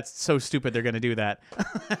man, that's so stupid. They're gonna do that.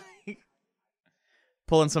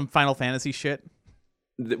 Pulling some Final Fantasy shit.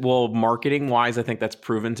 Well, marketing wise, I think that's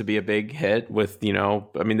proven to be a big hit with,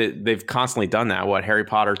 I mean, they've constantly done that. What, Harry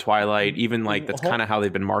Potter, Twilight, even like that's kind of how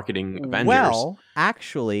they've been marketing Avengers. Well,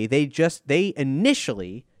 actually, they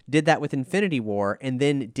initially did that with Infinity War and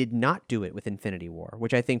then did not do it with Infinity War,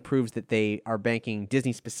 which I think proves that they are banking,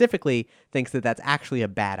 Disney specifically thinks that that's actually a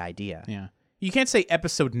bad idea. Yeah. You can't say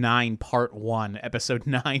episode 9 part 1, episode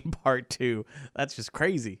 9 part 2. That's just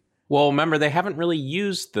crazy. Well, remember, they haven't really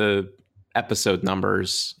used the episode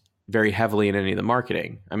numbers very heavily in any of the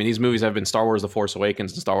marketing. I mean, these movies have been Star Wars The Force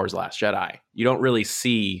Awakens and Star Wars The Last Jedi. You don't really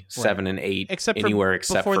see 7 and 8 anywhere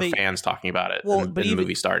except for fans talking about it in the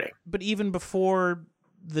movie starting. But even before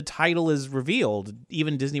the title is revealed,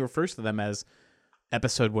 even Disney refers to them as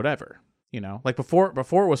episode whatever. Like before it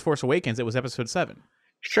was Force Awakens, it was episode 7.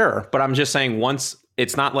 Sure, but I'm just saying once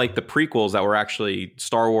it's not like the prequels that were actually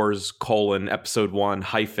Star Wars : episode 1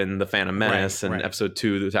 - the Phantom Menace and episode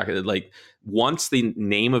 2 the Attack. Like once the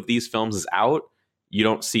name of these films is out, you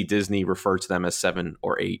don't see Disney refer to them as 7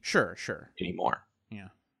 or 8. Sure anymore. Yeah,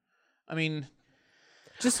 I mean,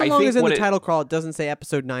 just so long as in the title crawl it doesn't say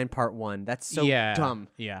episode 9 part 1. That's so dumb.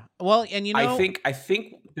 Yeah. Well, and I think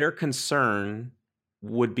their concern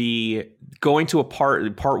would be going to a part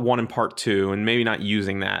 1 and part 2 and maybe not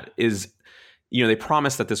using that is, they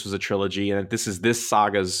promised that this was a trilogy and that this is this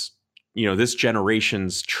saga's, this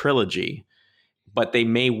generation's trilogy, but they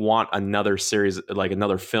may want another series, like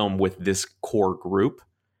another film with this core group.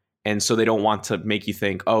 And so they don't want to make you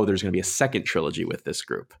think, oh, there's going to be a second trilogy with this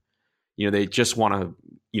group. They just want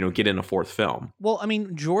to, get in a 4th film. Well, I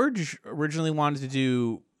mean, George originally wanted to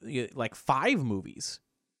do like 5 movies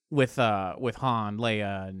with Han,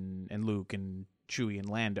 Leia, and Luke and Chewie and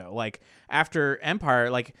Lando. Like after Empire,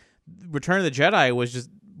 like Return of the Jedi was just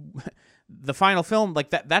the final film. Like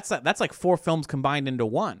that's like 4 films combined into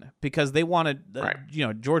one because they wanted,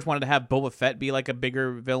 George wanted to have Boba Fett be like a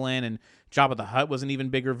bigger villain and Jabba the Hutt was an even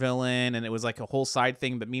bigger villain, and it was like a whole side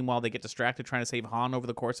thing. But meanwhile, they get distracted trying to save Han over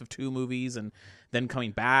the course of 2 movies, and then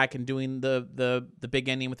coming back and doing the big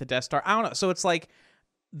ending with the Death Star. I don't know. So it's like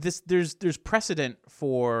there's precedent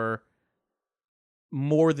for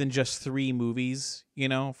more than just 3 movies,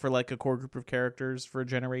 for like a core group of characters for a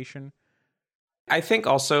generation. I think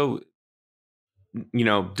also,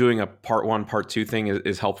 doing a part 1, part 2 thing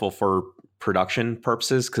is helpful for production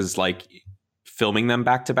purposes because like filming them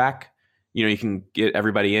back to back, you can get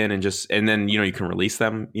everybody in and then, you can release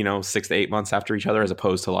them, 6 to 8 months after each other as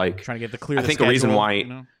opposed to like trying to get the clear. I think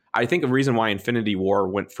a reason why Infinity War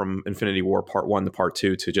went from Infinity War Part 1 to Part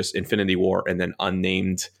 2 to just Infinity War and then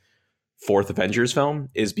unnamed 4th Avengers film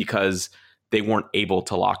is because they weren't able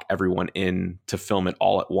to lock everyone in to film it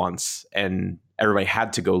all at once. And everybody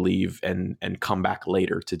had to go leave and come back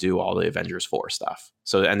later to do all the Avengers 4 stuff.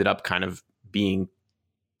 So it ended up kind of being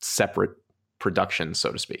separate productions,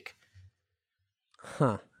 so to speak.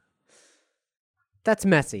 Huh. That's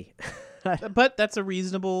messy. But that's a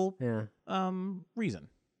reasonable reason.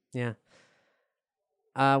 Yeah.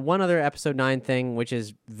 One other episode 9 thing, which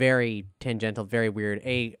is very tangential, very weird.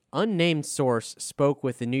 A unnamed source spoke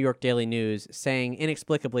with the New York Daily News saying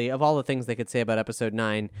inexplicably, of all the things they could say about episode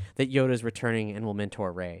 9, that Yoda's returning and will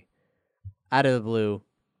mentor Rey. Out of the blue.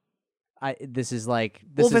 If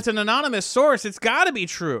it's an anonymous source, it's got to be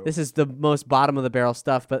true. This is the most bottom of the barrel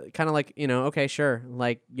stuff, but kind of like, okay, sure,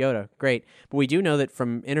 like Yoda, great. But we do know that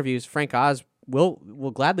from interviews, Frank Oz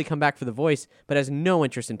will gladly come back for the voice, but has no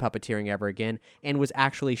interest in puppeteering ever again, and was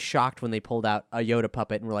actually shocked when they pulled out a Yoda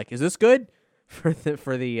puppet and were like, "Is this good for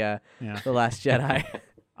the Last Jedi?"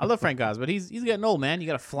 I love Frank Oz, but he's getting old, man. You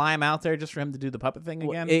got to fly him out there just for him to do the puppet thing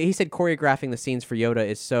again. He said choreographing the scenes for Yoda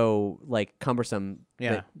is so like cumbersome.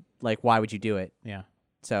 Yeah. That, like, why would you do it? Yeah.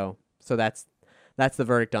 So that's the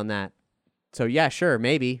verdict on that. So yeah, sure,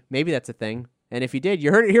 maybe that's a thing. And if you did,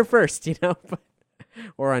 you heard it here first, you know,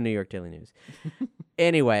 or on New York Daily News.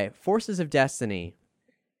 Anyway, Forces of Destiny,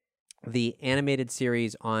 the animated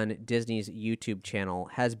series on Disney's YouTube channel,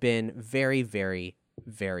 has been very, very,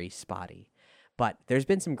 very spotty. But there's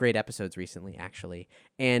been some great episodes recently, actually.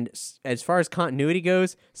 And as far as continuity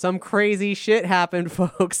goes, some crazy shit happened,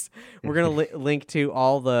 folks. We're going to link to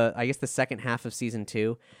all the second half of season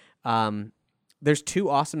 2. There's 2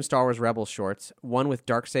 awesome Star Wars Rebels shorts, one with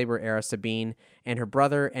Darksaber era Sabine and her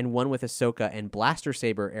brother, and one with Ahsoka and Blaster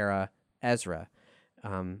Saber era Ezra,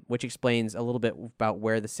 which explains a little bit about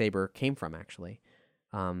where the saber came from, actually.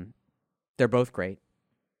 They're both great.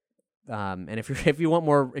 And if you want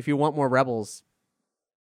more Rebels,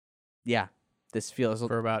 yeah, this feels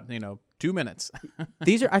For about 2 minutes.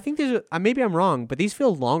 these are maybe I'm wrong, but these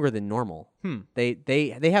feel longer than normal.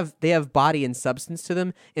 They have body and substance to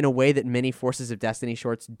them in a way that many Forces of Destiny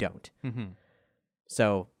shorts don't. Mm-hmm.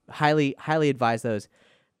 So highly advise those.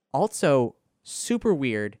 Also, super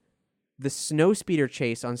weird, the snowspeeder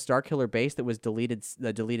chase on Starkiller Base that was deleted,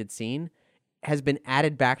 the deleted scene, has been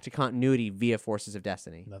added back to continuity via Forces of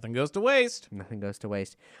Destiny. Nothing goes to waste. Nothing goes to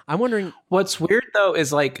waste. I'm wondering. What's weird though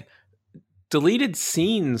is like deleted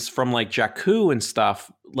scenes from like Jakku and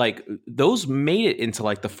stuff, like those made it into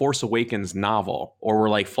like the Force Awakens novel or were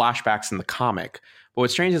like flashbacks in the comic. But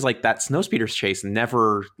what's strange is like that snowspeeder chase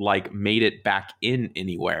never like made it back in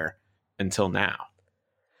anywhere until now.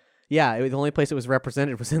 Yeah, the only place it was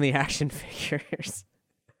represented was in the action figures.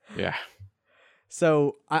 Yeah.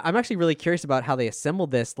 So I'm actually really curious about how they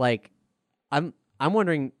assembled this. Like, I'm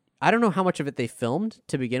wondering. I don't know how much of it they filmed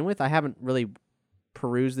to begin with. I haven't really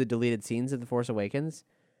perused the deleted scenes of The Force Awakens,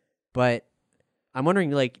 but I'm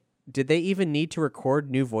wondering, like, did they even need to record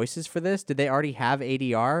new voices for this? Did they already have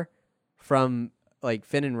ADR from like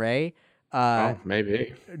Finn and Rey?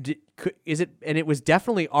 Maybe. Is it? And it was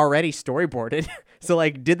definitely already storyboarded. So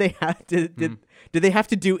like, did they have did they have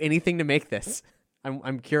to do anything to make this?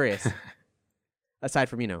 I'm curious. Aside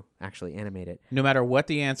from, actually animate it. No matter what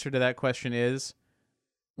the answer to that question is,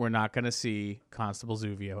 we're not going to see Constable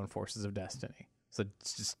Zuvio in Forces of Destiny. So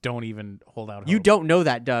just don't even hold out hope. You don't know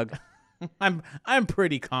that, Doug. I'm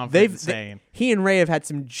pretty confident in saying. He and Rey have had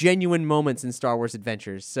some genuine moments in Star Wars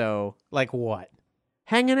Adventures. So like what?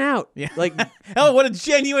 Hanging out. Yeah. Like, oh, what a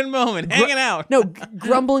genuine moment. Hanging out. No,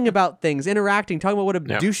 grumbling about things, interacting, talking about what a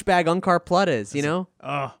douchebag Unkar Plutt is, you know?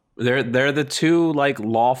 Oh. They're the 2 like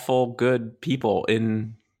lawful good people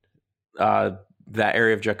in that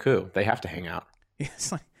area of Jakku. They have to hang out.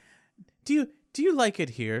 It's like, do you like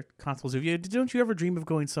it here, Constable Zuvio? Don't you ever dream of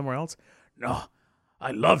going somewhere else? No,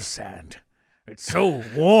 I love sand. It's so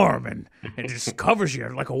warm and it just covers you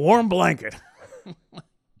like a warm blanket.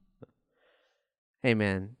 Hey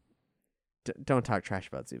man, don't talk trash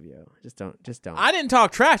about Zuvio. Just don't. I didn't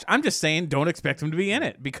talk trash. I'm just saying don't expect him to be in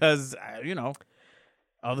it because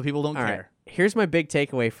other people don't care. Right. Here's my big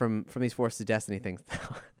takeaway from these Forces of Destiny things.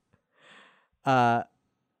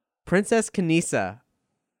 Princess Kneesaa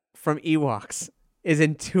from Ewoks is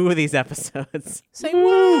in 2 of these episodes. Say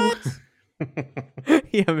what?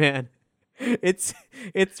 Yeah, man. It's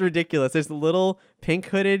ridiculous. There's a little pink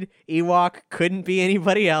hooded Ewok. Couldn't be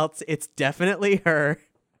anybody else. It's definitely her.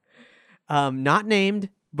 Not named,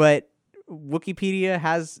 but Wikipedia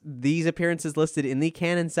has these appearances listed in the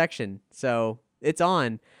canon section. So it's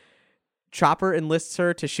on. Chopper enlists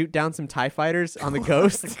her to shoot down some TIE fighters on the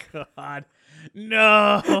Ghost. God.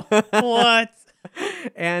 No. What?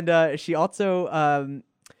 And she also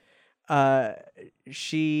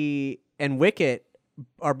she and Wicket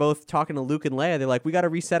are both talking to Luke and Leia. They're like, we got to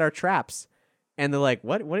reset our traps. And they're like,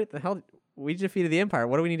 what the hell? We defeated the Empire.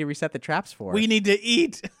 What do we need to reset the traps for? We need to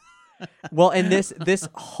eat. Well, and this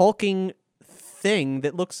hulking thing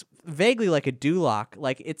that looks vaguely like a Duloc,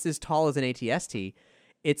 like it's as tall as an AT-ST,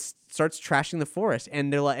 it starts trashing the forest.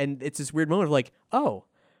 And they're like, and it's this weird moment of like, oh,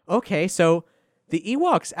 okay, so the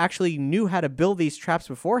Ewoks actually knew how to build these traps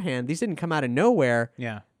beforehand. These didn't come out of nowhere.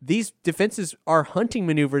 Yeah. These defenses are hunting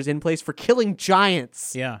maneuvers in place for killing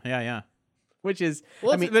giants. Yeah. Which is,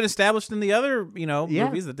 well, it's been established in the other,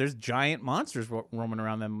 movies that there's giant monsters roaming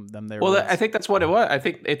around them there. Well, I think that's what it was. I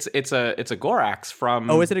think it's a Gorax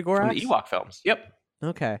from. Oh, is it a Gorax? From the Ewok films? Yep.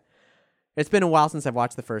 Okay. It's been a while since I've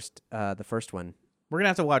watched the first one. We're gonna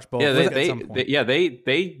have to watch both. Yeah,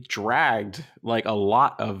 they dragged like a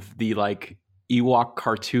lot of the like Ewok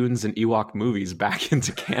cartoons and Ewok movies back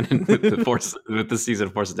into canon with the season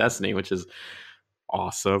of Force of Destiny, which is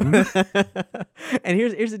awesome. And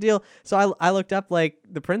here's the deal. So I looked up like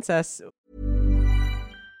the princess.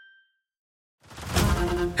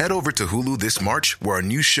 Head over to Hulu this March, where our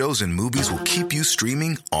new shows and movies will keep you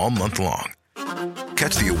streaming all month long.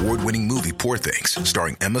 Catch the award-winning movie Poor Things,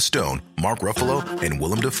 starring Emma Stone, Mark Ruffalo, and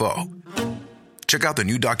Willem Dafoe. Check out the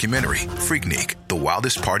new documentary, Freaknik, The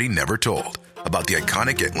Wildest Party Never Told, about the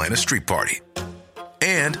iconic Atlanta street party.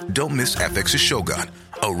 And don't miss FX's Shogun,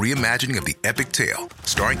 a reimagining of the epic tale,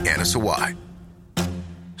 starring Anna Sawai.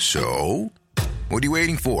 So, what are you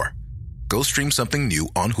waiting for? Go stream something new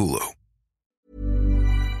on Hulu.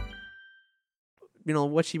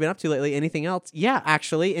 What's she been up to lately? Anything else? Yeah,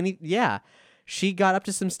 actually. She got up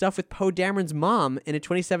to some stuff with Poe Dameron's mom in a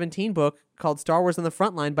 2017 book called Star Wars on the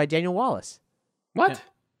Frontline by Daniel Wallace. What?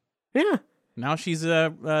 Yeah. Now she's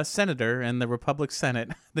a senator in the Republic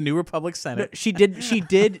Senate, the new Republic Senate. No, she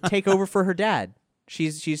did take over for her dad.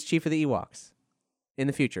 She's chief of the Ewoks in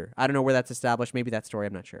the future. I don't know where that's established. Maybe that story.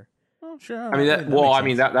 I'm not sure. Oh, sure. I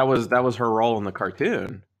mean, that was her role in the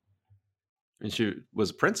cartoon, and she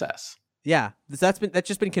was a princess. Yeah, that's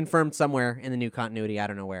just been confirmed somewhere in the new continuity. I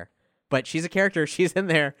don't know where, but she's a character. She's in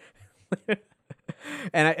there,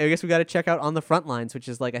 and I guess we got to check out On the Front Lines, which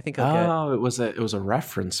is like I think. Like it was a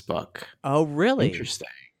reference book. Oh, really? Interesting.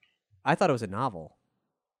 I thought it was a novel.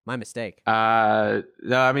 My mistake. No,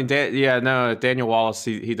 I mean, Daniel Wallace.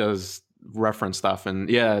 He does reference stuff,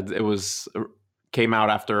 and it was came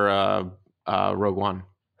out after Rogue One.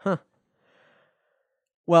 Huh.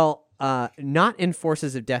 Well. Not in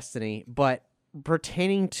Forces of Destiny, but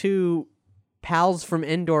pertaining to pals from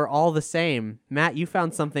Endor all the same. Matt, you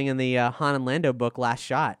found something in the Han and Lando book, Last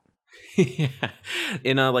Shot. Yeah.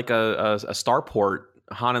 In a starport,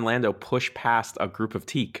 Han and Lando push past a group of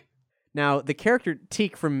Teak. Now, the character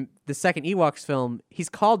Teak from the second Ewoks film, he's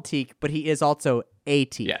called Teak, but he is also a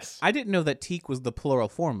Teak. Yes. I didn't know that teak was the plural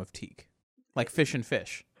form of teak, like fish and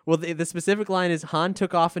fish. Well, the specific line is Han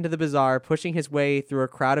took off into the bazaar, pushing his way through a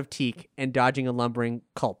crowd of teak and dodging a lumbering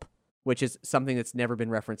culp, which is something that's never been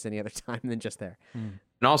referenced any other time than just there. And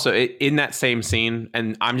also, in that same scene,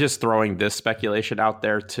 and I'm just throwing this speculation out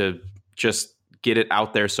there to just get it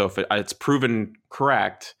out there, so if it's proven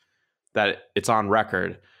correct that it's on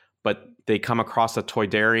record, but they come across a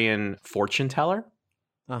Toydarian fortune teller.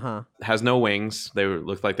 Uh-huh. Has no wings. They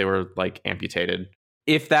looked like they were like amputated.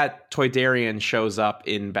 If that Toydarian shows up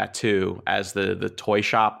in Batuu as the toy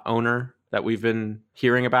shop owner that we've been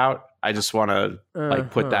hearing about, I just want to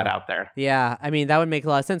put that out there. Yeah, I mean, that would make a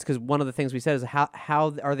lot of sense because one of the things we said is how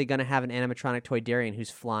are they going to have an animatronic Toydarian who's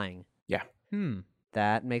flying? Yeah.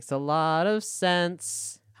 That makes a lot of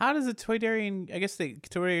sense. How does a Toydarian, I guess the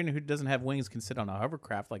Toydarian who doesn't have wings can sit on a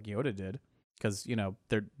hovercraft like Yoda did because,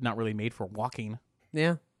 they're not really made for walking.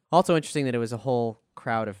 Yeah. Also interesting that it was a whole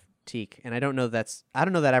crowd of teak, and I don't know that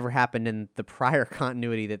ever happened in the prior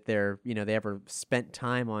continuity that they ever spent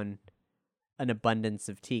time on an abundance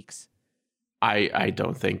of teaks. I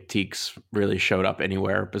don't think Teaks really showed up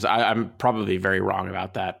anywhere because I'm probably very wrong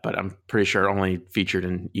about that, but I'm pretty sure it only featured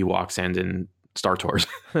in Ewoks and in Star Tours.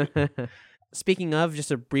 Speaking of,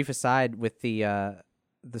 just a brief aside with the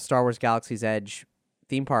Star Wars Galaxy's Edge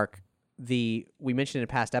theme park, we mentioned in a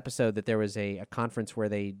past episode that there was a conference where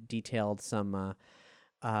they detailed some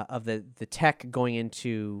of the tech going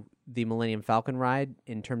into the Millennium Falcon ride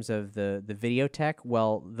in terms of the video tech.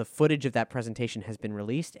 Well, the footage of that presentation has been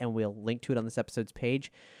released, and we'll link to it on this episode's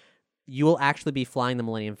page. You will actually be flying the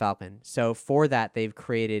Millennium Falcon. So for that, they've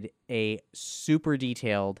created a super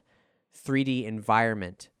detailed 3D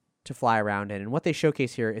environment to fly around in. And what they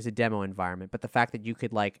showcase here is a demo environment, but the fact that you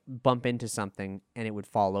could bump into something and it would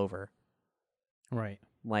fall over. Right.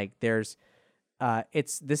 There's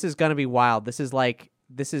this is going to be wild. This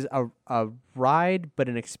is a ride, but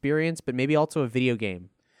an experience, but maybe also a video game.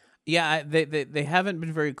 Yeah, they haven't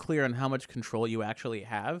been very clear on how much control you actually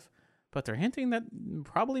have, but they're hinting that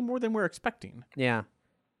probably more than we're expecting. Yeah.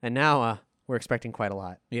 And now we're expecting quite a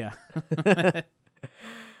lot. Yeah.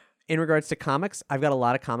 In regards to comics, I've got a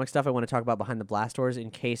lot of comic stuff I want to talk about behind the blast doors in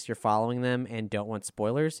case you're following them and don't want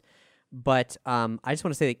spoilers. But I just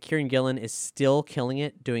want to say that Kieran Gillen is still killing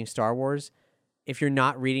it doing Star Wars. If you're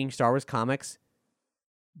not reading Star Wars comics,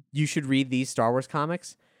 you should read these Star Wars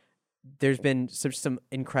comics. There's been some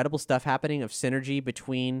incredible stuff happening of synergy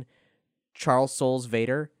between Charles Soule's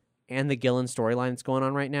Vader and the Gillen storyline that's going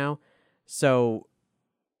on right now. So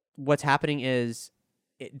what's happening is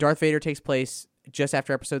Darth Vader takes place just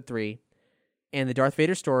after Episode 3, and the Darth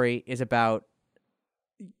Vader story is about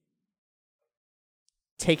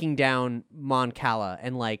taking down Mon Cala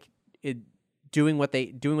and doing what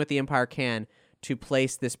the Empire can to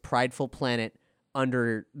place this prideful planet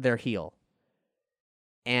under their heel.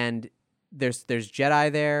 And there's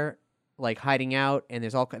Jedi there hiding out, and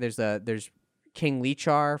there's King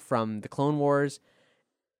Lichar from the Clone Wars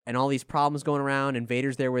and all these problems going around, and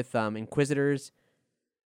Vader's there with Inquisitors.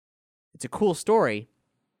 It's a cool story,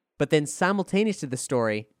 but then simultaneous to the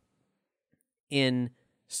story in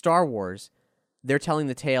Star Wars, they're telling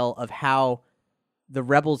the tale of how the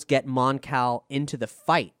rebels get Mon Cal into the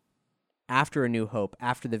fight after A New Hope,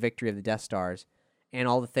 after the victory of the Death Stars, and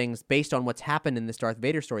all the things based on what's happened in this Darth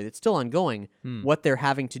Vader story that's still ongoing, what they're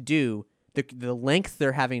having to do, the lengths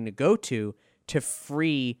they're having to go to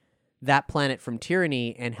free that planet from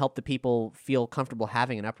tyranny and help the people feel comfortable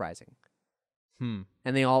having an uprising. And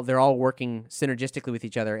they're all working synergistically with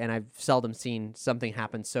each other, and I've seldom seen something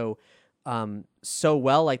happen so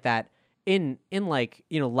well like that in like,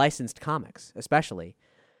 licensed comics, especially.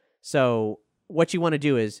 So what you want to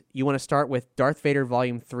do is you want to start with Darth Vader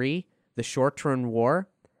Volume 3, The Short-Term War.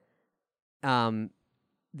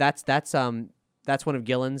 That's one of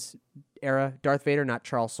Gillen's era Darth Vader, not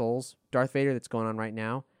Charles Soule's Darth Vader that's going on right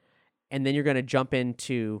now. And then you're going to jump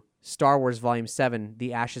into Star Wars Volume 7,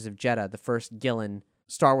 The Ashes of Jedha, the first Gillen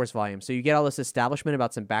Star Wars volume. So you get all this establishment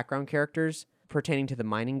about some background characters pertaining to the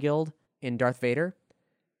Mining Guild in Darth Vader.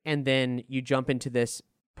 And then you jump into this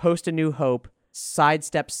post A New Hope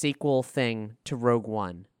sidestep sequel thing to Rogue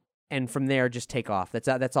One. And from there, just take off.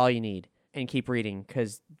 That's all you need. And keep reading,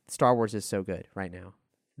 because Star Wars is so good right now.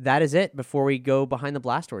 That is it before we go behind the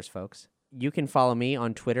blast doors, folks. You can follow me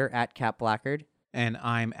on Twitter at Cap Blackard. And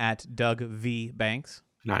I'm at Doug V. Banks.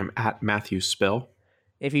 And I'm at Matthew Spill.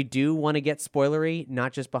 If you do want to get spoilery,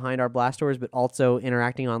 not just behind our blast doors, but also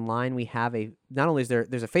interacting online, we have not only is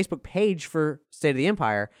there's a Facebook page for State of the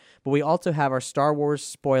Empire, but we also have our Star Wars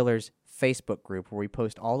Spoilers Facebook group where we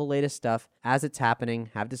post all the latest stuff as it's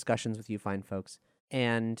happening, have discussions with you fine folks.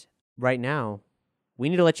 And right now, we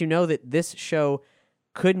need to let you know that this show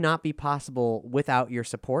could not be possible without your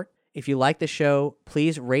support. If you like the show,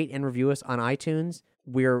 please rate and review us on iTunes.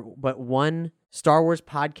 We're but one Star Wars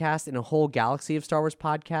podcast in a whole galaxy of Star Wars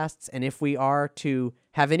podcasts, and if we are to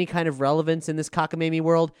have any kind of relevance in this cockamamie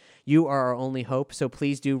world, you are our only hope. So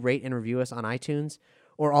please do rate and review us on iTunes,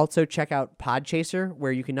 or also check out Podchaser,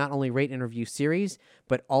 where you can not only rate and review series,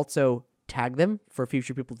 but also tag them for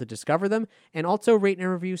future people to discover them, and also rate and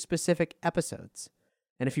review specific episodes.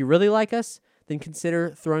 And if you really like us, then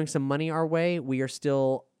consider throwing some money our way. We are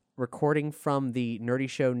still recording from the Nerdy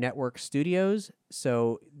Show Network studios,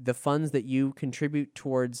 so the funds that you contribute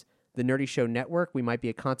towards the Nerdy Show Network, we might be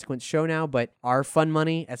a Consequence show now, but our fund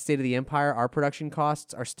money at State of the Empire, our production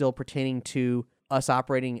costs are still pertaining to us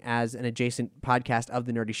operating as an adjacent podcast of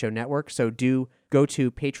the Nerdy Show Network. So do go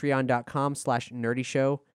to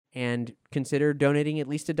patreon.com/nerdyshow and consider donating at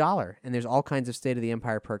least $1. And there's all kinds of State of the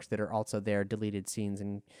Empire perks that are also there, deleted scenes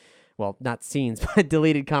and, well, not scenes, but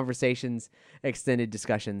deleted conversations, extended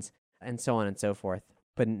discussions, and so on and so forth.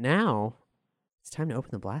 But now, it's time to open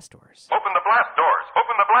the blast doors. Open the blast doors!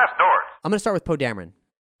 Open the blast doors! I'm going to start with Poe Dameron.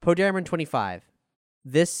 Poe Dameron 25.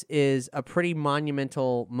 This is a pretty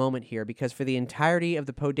monumental moment here, because for the entirety of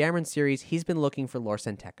the Poe Dameron series, he's been looking for Lor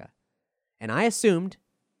San Tekka. And I assumed,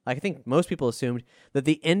 like I think most people assumed, that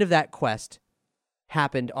the end of that quest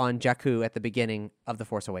happened on Jakku at the beginning of The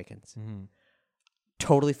Force Awakens. Mm-hmm.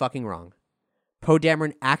 Totally fucking wrong. Poe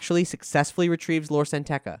Dameron actually successfully retrieves Lor San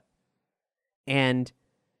Tekka. And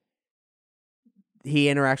he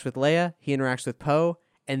interacts with Leia, he interacts with Poe,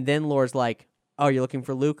 and then Lor's like, oh, you're looking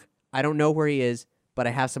for Luke? I don't know where he is, but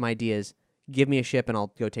I have some ideas. Give me a ship and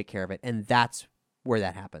I'll go take care of it. And that's where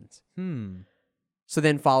that happens. So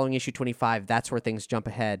then following issue 25, that's where things jump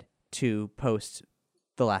ahead to post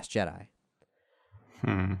The Last Jedi.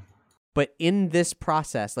 But in this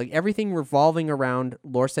process, like everything revolving around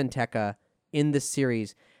Lor San Tekka in this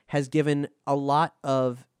series has given a lot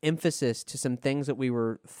of emphasis to some things that we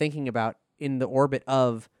were thinking about in the orbit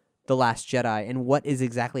of The Last Jedi and what is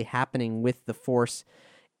exactly happening with the Force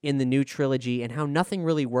in the new trilogy and how nothing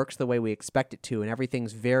really works the way we expect it to, and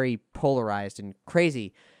everything's very polarized and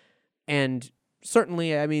crazy. And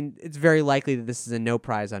certainly, I mean, it's very likely that this is a no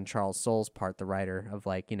prize on Charles Soule's part, the writer, of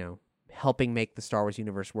helping make the Star Wars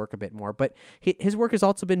universe work a bit more. But his work has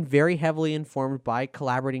also been very heavily informed by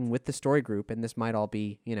collaborating with the story group, and this might all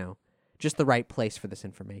be, just the right place for this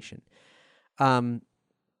information.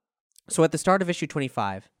 So at the start of issue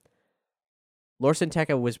 25, Lor San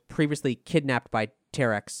Tekka was previously kidnapped by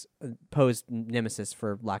Terex, Poe's nemesis,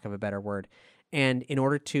 for lack of a better word. And in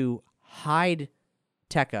order to hide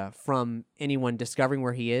Tekka from anyone discovering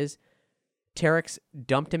where he is, Terex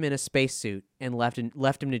dumped him in a spacesuit and left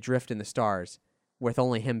him to drift in the stars, with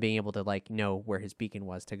only him being able to know where his beacon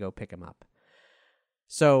was to go pick him up.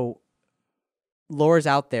 So Lor's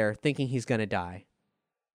out there thinking he's going to die,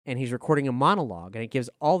 and he's recording a monologue, and it gives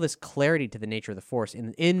all this clarity to the nature of the Force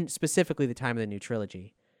in specifically the time of the new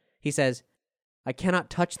trilogy. He says, I cannot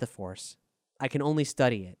touch the Force. I can only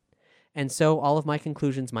study it. and so all of my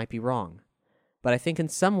conclusions might be wrong. But I think in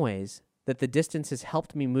some ways that the distance has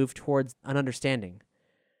helped me move towards an understanding.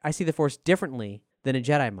 I see the Force differently than a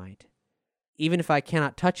Jedi might. Even if I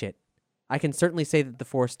cannot touch it, I can certainly say that the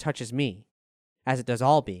Force touches me, as it does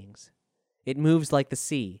all beings. It moves like the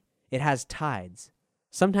sea. It has tides.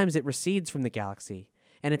 Sometimes it recedes from the galaxy,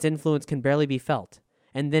 and its influence can barely be felt,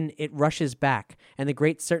 and then it rushes back, and the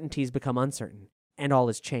great certainties become uncertain, and all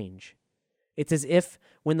is change. It's as if,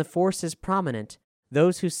 when the Force is prominent,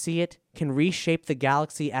 those who see it can reshape the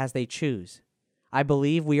galaxy as they choose. I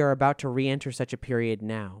believe we are about to re-enter such a period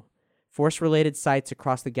now. Force-related sites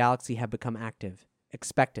across the galaxy have become active,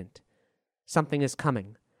 expectant. Something is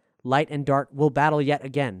coming. Light and dark will battle yet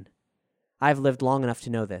again. I've lived long enough to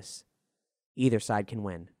know this. Either side can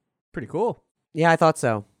win. Pretty cool. Yeah, I thought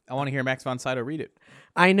so. I want to hear Max von Sydow read it.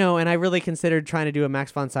 I know, and I really considered trying to do a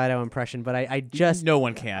Max von Sydow impression, but I just... No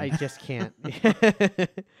one can. I just can't.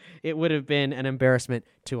 It would have been an embarrassment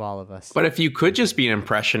to all of us. But if you could just be an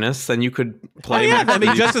impressionist, then you could play. That'd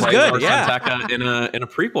be just as good. Lars Yeah, von Tekka in a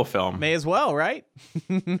prequel film. may as well, right?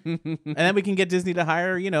 And then we can get Disney to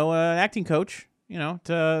hire, an acting coach,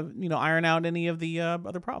 to iron out any of the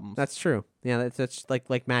other problems. That's true. Yeah, that's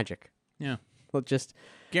like magic. Yeah, Well, just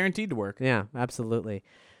guaranteed to work. yeah, absolutely.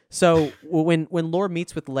 So when Lore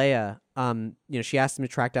meets with Leia, she asks him to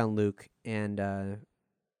track down Luke, and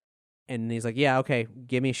he's like, yeah, okay,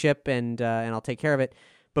 give me a ship and I'll take care of it.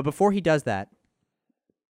 But before he does that,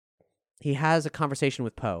 he has a conversation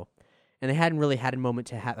with Poe, and they hadn't really had a moment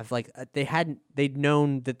to have they'd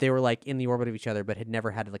known that they were like in the orbit of each other, but had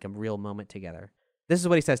never had like a real moment together. This is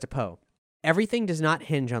what he says to Poe: "Everything does not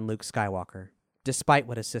hinge on Luke Skywalker, despite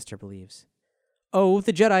what his sister believes. Oh,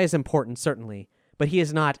 the Jedi is important, certainly, but he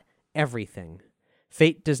is not everything.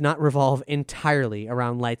 Fate does not revolve entirely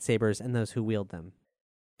around lightsabers and those who wield them."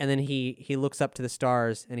 And then he looks up to the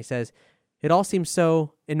stars and he says, "It all seems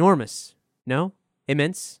so enormous, no?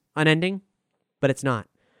 Immense, unending? But it's not.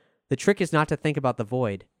 The trick is not to think about the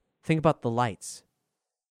void. Think about the lights.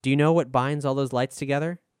 Do you know what binds all those lights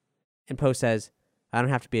together?" And Poe says, "I don't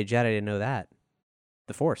have to be a Jedi to know that.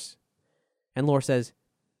 The Force." And Lore says,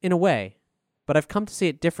 "In a way, but I've come to see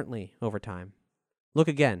it differently over time. Look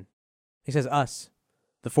again." He says, "Us.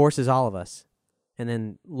 The Force is all of us." And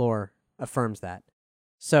then Lore affirms that.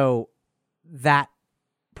 So that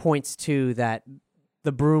points to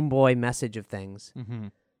the broom boy message of things. Mm-hmm.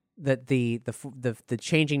 That the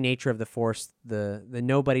changing nature of the Force, the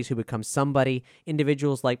nobodies who become somebody,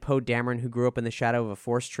 individuals like Poe Dameron who grew up in the shadow of a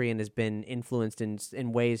Force tree and has been influenced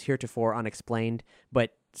in ways heretofore unexplained,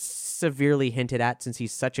 but severely hinted at since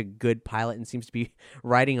he's such a good pilot and seems to be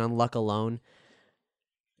riding on luck alone.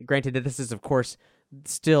 Granted that this is, of course,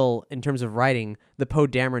 still, in terms of writing, the Poe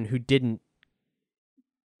Dameron who didn't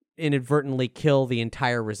inadvertently kill the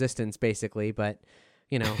entire Resistance, basically, but,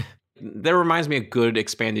 That reminds me of good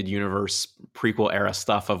expanded universe prequel era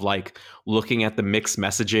stuff of like looking at the mixed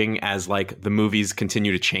messaging as like the movies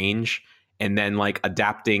continue to change and then like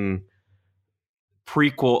adapting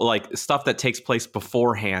prequel, like stuff that takes place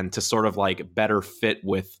beforehand to sort of like better fit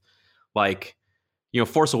with like,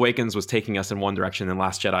 Force Awakens was taking us in one direction and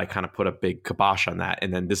Last Jedi kind of put a big kibosh on that.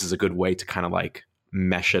 And then this is a good way to kind of like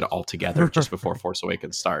mesh it all together just before Force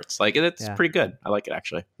Awakens starts. Like it's pretty good. I like it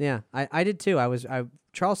actually. Yeah, I did too.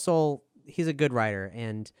 Charles Soule, he's a good writer,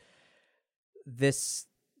 and this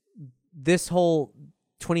whole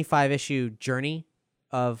 25-issue journey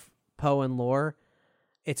of Poe and Lore,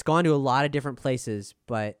 it's gone to a lot of different places,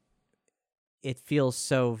 but it feels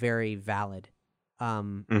so very valid.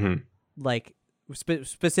 Like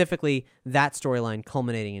specifically that storyline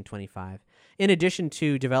culminating in 25. In addition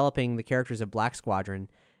to developing the characters of Black Squadron,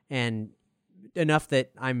 and enough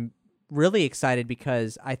that I'm really excited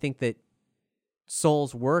because I think that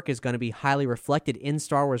Soule's work is going to be highly reflected in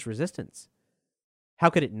Star Wars Resistance. How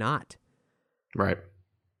could it not? Right.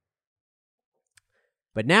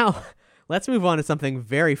 But now, let's move on to something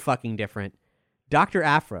very fucking different. Dr.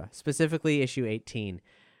 Aphra, specifically issue 18.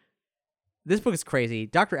 This book is crazy.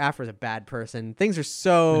 Dr. Aphra is a bad person. Things are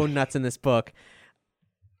so nuts in this book.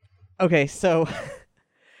 Okay, so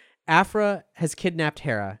Aphra has kidnapped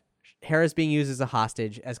Hera. Hera's being used as a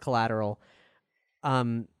hostage, as collateral.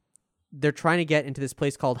 They're trying to get into this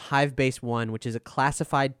place called Hive Base 1, which is a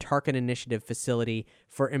classified Tarkin Initiative facility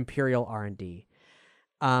for Imperial R&D.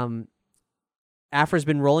 Aphra's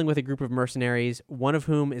been rolling with a group of mercenaries, one of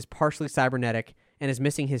whom is partially cybernetic and is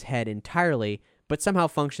missing his head entirely, but somehow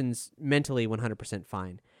functions mentally 100%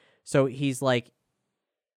 fine. So he's like,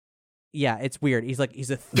 yeah, it's weird. He's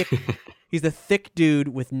a thick dude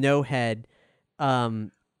with no head,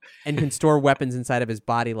 and can store weapons inside of his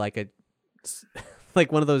body like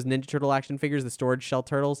like one of those Ninja Turtle action figures, the storage shell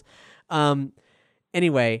turtles.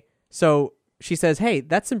 Anyway, so she says, "Hey,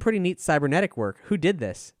 that's some pretty neat cybernetic work. Who did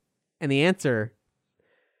this?" And the answer,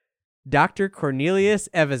 Dr. Cornelius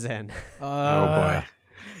Evazan. Oh boy.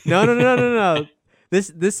 No.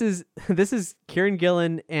 This is Kieran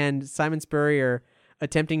Gillen and Simon Spurrier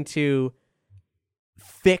attempting to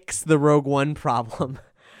fix the Rogue One problem.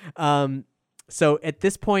 So at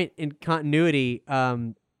this point in continuity,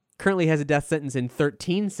 currently has a death sentence in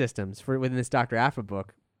 13 systems within this Dr. Aphra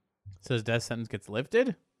book. So his death sentence gets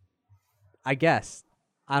lifted? I guess.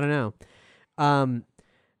 I don't know.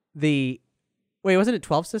 Wait, wasn't it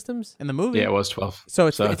 12 systems? In the movie? Yeah, it was 12. So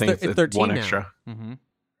it's I think it's 13 one now. extra.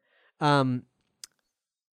 Mm-hmm.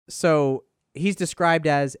 So he's described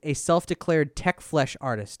as a self-declared tech flesh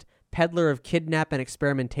artist, peddler of kidnap and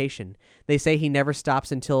experimentation. They say he never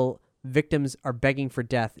stops until victims are begging for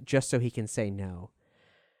death just so he can say no.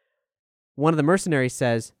 One of the mercenaries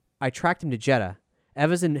says, "I tracked him to Jeddah.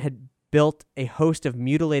 Evazan had built a host of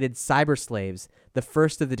mutilated cyber slaves, the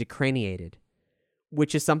first of the decraniated,"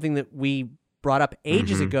 which is something that we brought up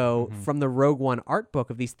ages ago from the Rogue One art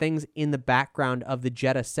book, of these things in the background of the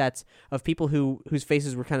Jeddah sets of people whose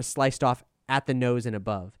faces were kind of sliced off at the nose and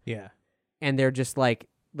above. Yeah. And they're just like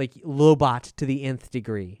Lobot to the nth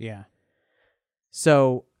degree. Yeah.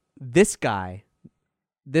 So this guy,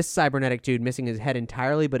 this cybernetic dude missing his head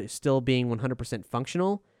entirely, but it's still being 100%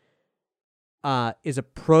 functional, is a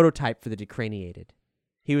prototype for the decraniated.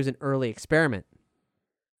 He was an early experiment.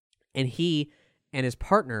 And he and his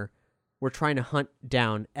partner were trying to hunt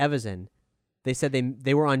down Evazan. They said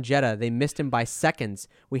they were on Jeddah. They missed him by seconds.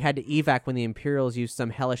 We had to evac when the Imperials used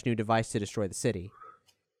some hellish new device to destroy the city.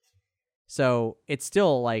 So it's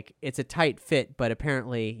still like, it's a tight fit, but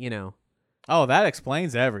apparently, Oh, that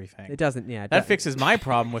explains everything. it doesn't, yeah. That fixes my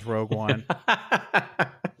problem with Rogue One.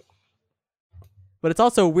 But it's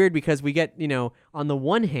also weird because we get, on the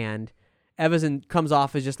one hand, Evazan comes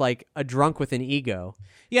off as just like a drunk with an ego.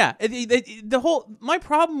 Yeah, my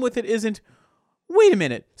problem with it isn't, wait a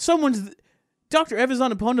minute, Dr.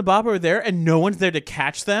 Evazan and Ponda Baba are there and no one's there to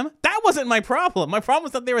catch them? That wasn't my problem. My problem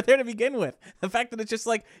was that they were there to begin with. The fact that it's just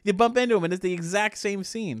like, you bump into them and it's the exact same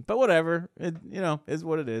scene. But whatever, it, is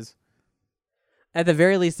what it is. At the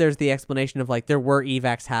very least, there's the explanation of like, there were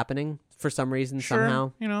evacs happening for some reason,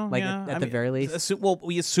 somehow. At the very least.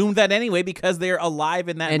 We assumed that anyway because they're alive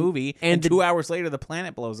in that movie, and 2 hours later the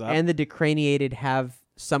planet blows up. And the decraniated have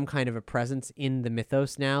some kind of a presence in the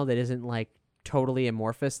mythos now that isn't like totally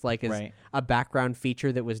amorphous, like is a background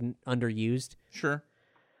feature that was underused. Sure.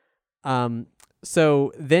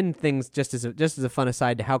 So then things, just as a fun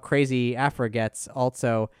aside to how crazy Aphra gets,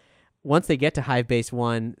 also, once they get to Hive Base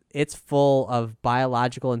 1, it's full of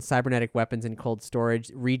biological and cybernetic weapons in cold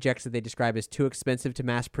storage, rejects that they describe as too expensive to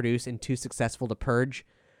mass produce and too successful to purge,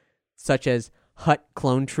 such as Hutt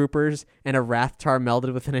clone troopers and a Rathtar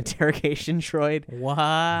melded with an interrogation droid.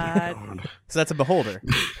 What? So that's a beholder.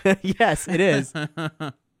 Yes, it is.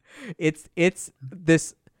 It's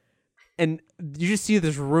this, and you just see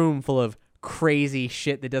this room full of crazy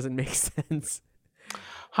shit that doesn't make sense.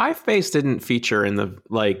 Hive Base didn't feature in the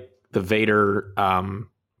Vader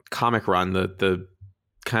comic run, the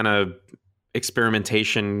kind of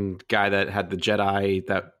experimentation guy that had the Jedi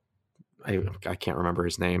that I can't remember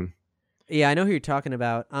his name. Yeah, I know who you're talking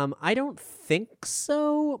about. I don't think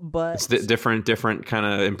so, but it's different kind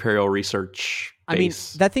of Imperial research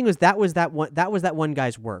base. I mean, that was that one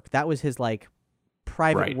guy's work. That was his like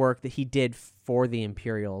private work that he did for the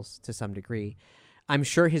Imperials to some degree. I'm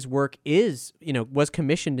sure his work was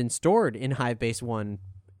commissioned and stored in Hive Base 1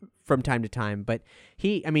 from time to time, but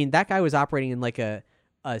that guy was operating in like a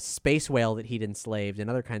space whale that he'd enslaved and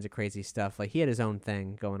other kinds of crazy stuff. Like he had his own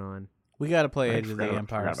thing going on. We got to play Age of the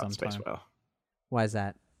Empire sometime. Why is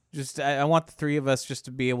that? Just I want the three of us just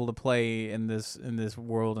to be able to play in this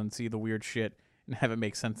world and see the weird shit and have it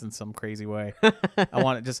make sense in some crazy way. I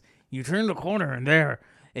want it just, you turn the corner and there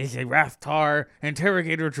is a Rathtar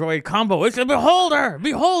interrogator droid combo. It's a beholder.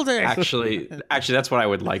 Behold it. Actually, that's what I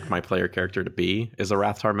would like my player character to be, is a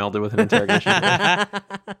Rathtar melded with an interrogation.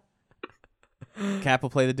 Cap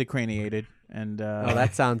will play the decraniated, and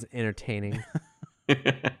that sounds entertaining.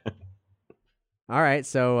 All right,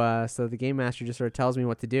 so the game master just sort of tells me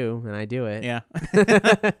what to do, and I do it. Yeah.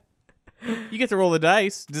 You get to roll the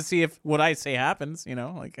dice to see if what I say happens.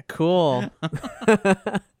 Cool.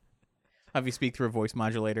 Have you speak through a voice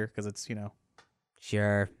modulator because it's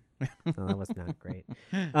Sure. No, that was not great.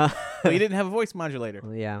 Well, you didn't have a voice modulator.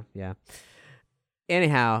 Well, yeah.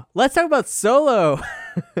 Anyhow, let's talk about Solo.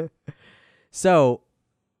 So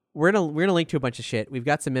we're gonna link to a bunch of shit. We've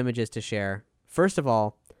got some images to share. First of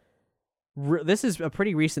all, This is a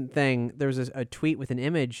pretty recent thing. There was a tweet with an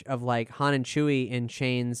image of like Han and Chewie in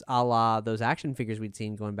chains, a la those action figures we'd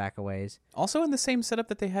seen going back a ways. Also in the same setup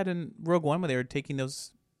that they had in Rogue One, where they were taking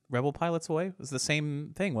those rebel pilots away. It was the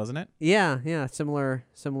same thing, wasn't it? Yeah, similar.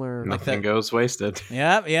 Nothing goes wasted.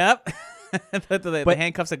 Yep. The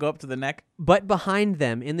handcuffs that go up to the neck. But behind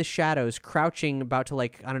them, in the shadows, crouching, about to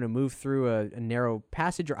like, I don't know, move through a narrow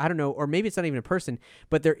passage, or I don't know, or maybe it's not even a person,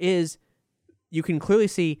 but there is, you can clearly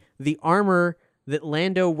see the armor that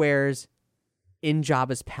Lando wears in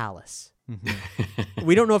Jabba's palace. Mm-hmm.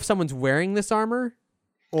 We don't know if someone's wearing this armor,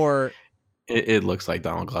 or... It looks like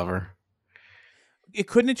Donald Glover.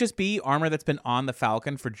 Couldn't it just be armor that's been on the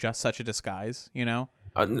Falcon for just such a disguise, you know?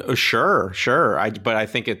 Sure. But I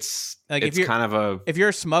think it's like it's kind of a... If you're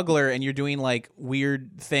a smuggler and you're doing like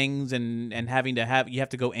weird things and you have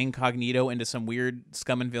to go incognito into some weird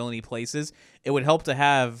scum and villainy places, it would help to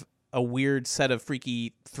have a weird set of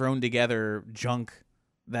freaky thrown together junk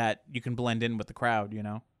that you can blend in with the crowd, you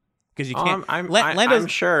know? Because you can't. I'm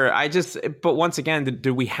sure. But once again,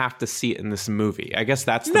 do we have to see it in this movie? I guess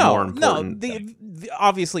that's the more important. No,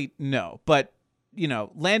 obviously no. But you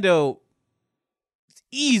know, Lando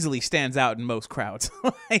easily stands out in most crowds.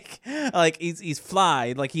 like he's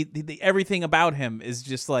fly. Like everything about him is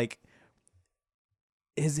just like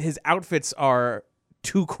his outfits are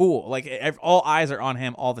too cool. Like all eyes are on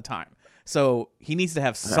him all the time. So he needs to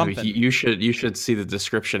have something. I mean, you should see the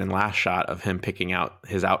description and last shot of him picking out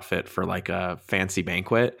his outfit for like a fancy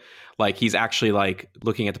banquet. Like he's actually like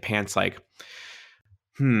looking at the pants like,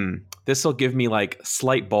 this will give me like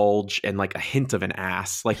slight bulge and like a hint of an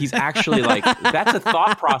ass. Like he's actually like, that's a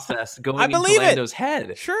thought process going into Lando's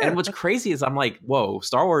head. Sure. And what's crazy is I'm like, whoa,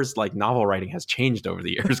 Star Wars like novel writing has changed over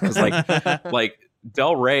the years. Cause like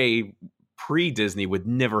Del Rey pre-Disney would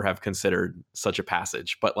never have considered such a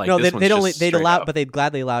passage, but like they'd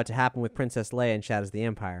gladly allow it to happen with Princess Leia in Shadows of the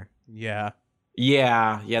Empire. Yeah,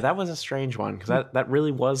 that was a strange one because that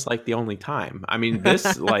really was like the only time. I mean,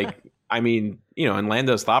 this you know, and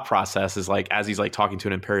Lando's thought process is like as he's like talking to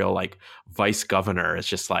an Imperial like vice governor, it's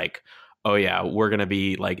just like, oh yeah, we're gonna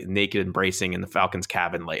be like naked embracing in the Falcon's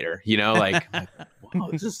cabin later, you know, like wow,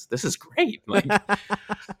 this is great, like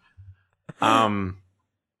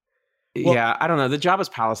yeah, I don't know. The Jabba's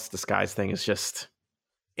palace disguise thing is just...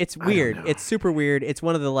 It's weird. It's super weird. It's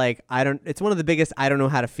one of the it's one of the biggest I don't know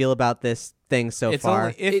how to feel about this thing so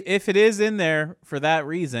far. If it is in there for that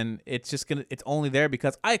reason, it's only there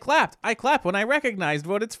because I clapped when I recognized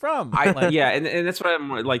what it's from. Yeah, and that's what I'm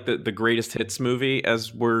like the greatest hits movie,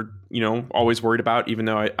 as we're, you know, always worried about, even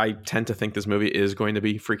though I tend to think this movie is going to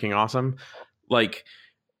be freaking awesome. Like,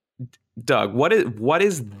 Doug, what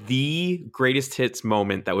is the greatest hits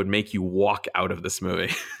moment that would make you walk out of this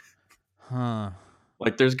movie?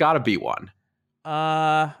 Like, there's got to be one.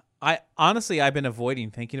 I've been avoiding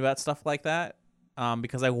thinking about stuff like that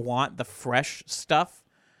because I want the fresh stuff.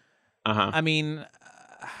 I mean,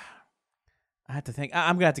 I have to think.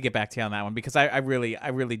 I'm gonna have to get back to you on that one because I really.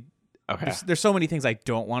 Okay. There's so many things I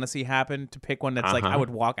don't want to see happen. To pick one that's like I would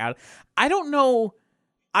walk out. I don't know.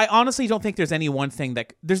 I honestly don't think there's any one thing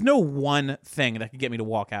there's no one thing that could get me to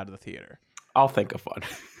walk out of the theater. I'll think of one.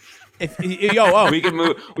 We can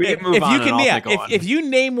move on. If you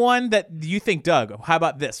name one that you think, Doug, how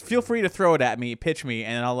about this? Feel free to throw it at me, pitch me,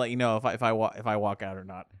 and I'll let you know if I walk out or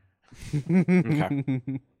not. Okay.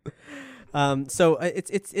 So it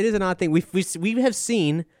is an odd thing. We have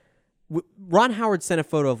seen Ron Howard sent a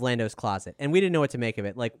photo of Lando's closet, and we didn't know what to make of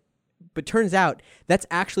it. But turns out that's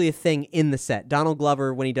actually a thing in the set. Donald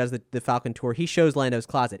Glover, when he does the Falcon tour, he shows Lando's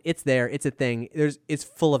closet. It's there. It's a thing. It's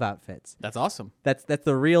full of outfits. That's awesome. That's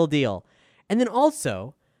the real deal. And then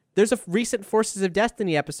also, there's a recent Forces of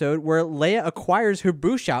Destiny episode where Leia acquires her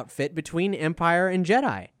Boushh outfit between Empire and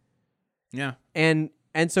Jedi. Yeah. And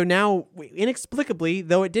so now, inexplicably,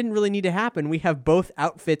 though it didn't really need to happen, we have both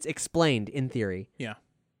outfits explained in theory. Yeah.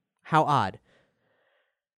 How odd.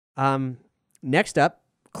 Next up,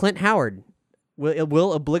 Clint Howard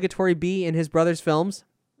will obligatory be in his brother's films,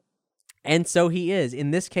 and so he is.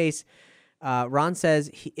 In this case, Ron says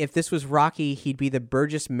if this was Rocky, he'd be the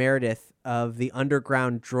Burgess Meredith of the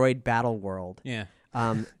underground droid battle world. Yeah.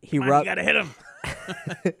 You gotta hit him.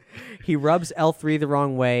 He rubs L3 the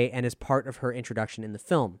wrong way and is part of her introduction in the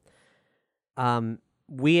film.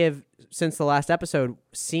 We have, since the last episode,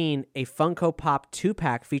 seen a Funko Pop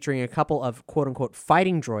 2-pack featuring a couple of quote-unquote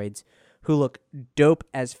fighting droids who look dope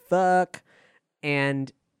as fuck,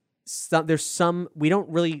 and we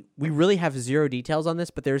really have zero details on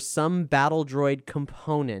this, but there's some battle droid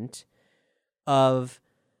component of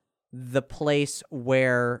the place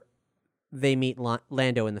where they meet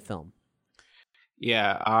Lando in the film.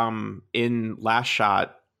 Yeah. In Last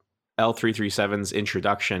Shot, L337's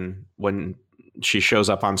introduction, when she shows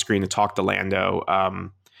up on screen to talk to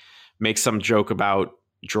Lando, makes some joke about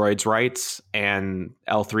droids' rights, and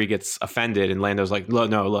L3 gets offended, and Lando's like,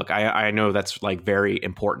 no, look, I know that's like very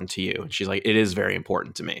important to you. And she's like, it is very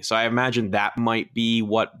important to me. So I imagine that might be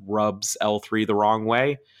what rubs L3 the wrong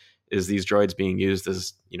way, is these droids being used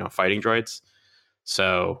as, fighting droids.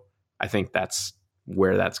 So I think that's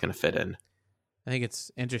where that's going to fit in. I think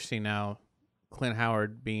it's interesting now, Clint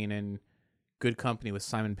Howard being in good company with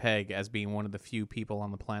Simon Pegg as being one of the few people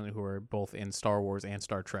on the planet who are both in Star Wars and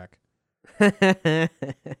Star Trek.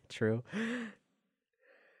 True.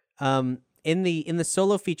 In the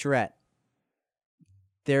Solo featurette,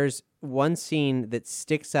 there's one scene that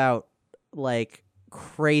sticks out like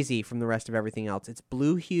crazy from the rest of everything else. It's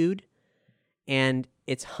blue-hued, and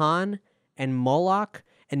it's Han and Moloch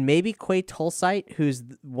and maybe Quay Tulsite, who's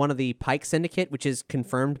one of the Pike Syndicate, which is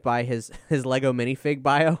confirmed by his Lego minifig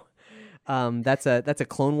bio. That's a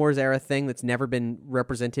Clone Wars era thing that's never been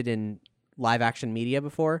represented in live action media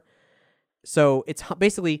before. So it's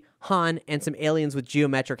basically Han and some aliens with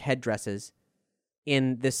geometric headdresses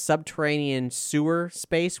in this subterranean sewer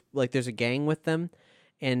space. Like there's a gang with them,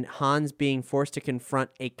 and Han's being forced to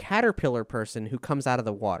confront a caterpillar person who comes out of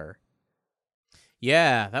the water.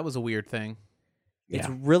 Yeah, that was a weird thing. It's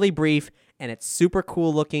really brief, and it's super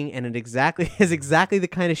cool looking, and it is exactly the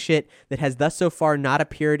kind of shit that has thus so far not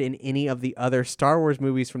appeared in any of the other Star Wars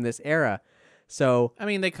movies from this era. So I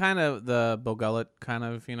mean, they the Bo Gullet kind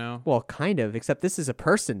of, Well, kind of, except this is a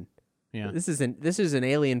person. Yeah. This is an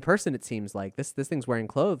alien person, it seems like. This thing's wearing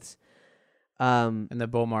clothes. And the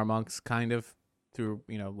Bomar monks kind of through,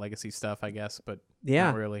 legacy stuff, I guess, but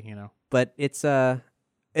not really, But it's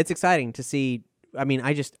exciting to see. I mean,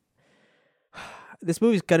 this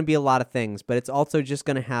movie's going to be a lot of things, but it's also just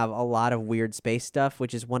going to have a lot of weird space stuff,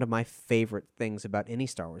 which is one of my favorite things about any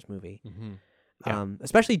Star Wars movie. Mm-hmm. Yeah.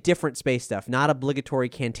 Especially different space stuff, not obligatory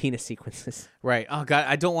cantina sequences. Right. Oh God,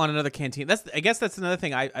 I don't want another cantina. I guess that's another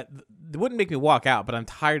thing. It wouldn't make me walk out, but I'm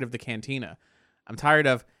tired of the cantina. I'm tired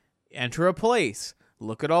of enter a place,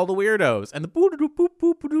 look at all the weirdos, and the boop boop boop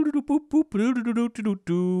boop boop boop boop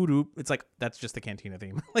boop. It's like that's just the cantina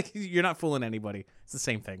theme. Like you're not fooling anybody. It's the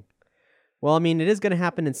same thing. Well, I mean, it is going to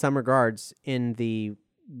happen in some regards in the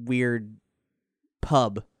weird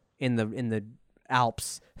pub in the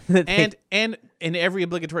Alps. And in every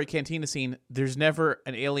obligatory cantina scene, there's never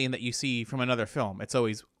an alien that you see from another film. It's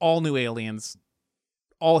always all new aliens,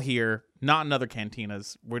 all here, not in other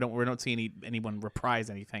cantinas. We don't see anyone reprise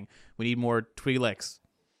anything. We need more Twi'leks.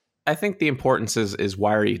 I think the importance is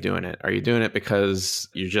why are you doing it? Are you doing it because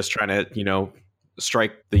you're just trying to,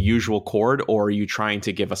 strike the usual chord, or are you trying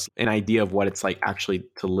to give us an idea of what it's like actually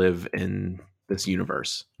to live in this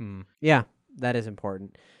universe? Yeah, that is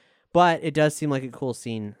important. But it does seem like a cool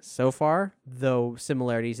scene so far, though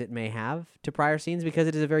similarities it may have to prior scenes, because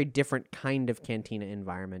it is a very different kind of cantina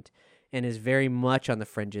environment and is very much on the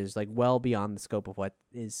fringes, like well beyond the scope of what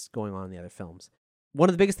is going on in the other films. One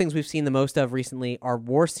of the biggest things we've seen the most of recently are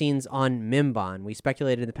war scenes on Mimban. We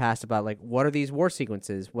speculated in the past about, like, what are these war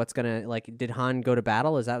sequences? What's going to, like, did Han go to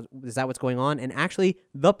battle? Is that what's going on? And actually,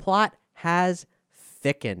 the plot has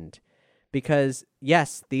thickened. Because,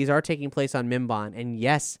 yes, these are taking place on Mimban, and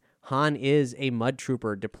yes, Han is a mud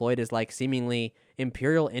trooper deployed as like seemingly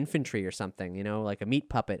Imperial infantry or something, like a meat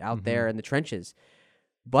puppet out there in the trenches.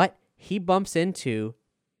 But he bumps into,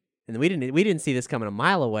 and we didn't see this coming a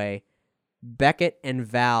mile away, Beckett and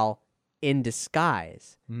Val in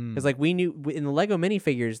disguise. Because like we knew in the Lego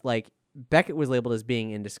minifigures, like Beckett was labeled as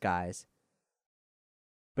being in disguise,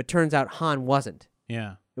 but turns out Han wasn't.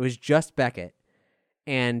 Yeah, it was just Beckett.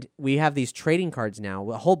 And we have these trading cards now,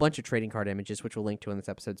 a whole bunch of trading card images, which we'll link to on this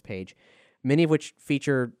episode's page, many of which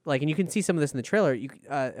feature, like, and you can see some of this in the trailer,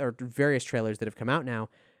 or various trailers that have come out now,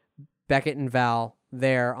 Beckett and Val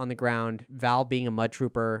there on the ground, Val being a mud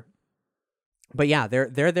trooper. But yeah,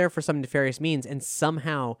 they're there for some nefarious means, and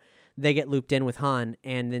somehow they get looped in with Han,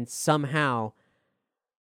 and then somehow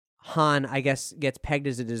Han, I guess, gets pegged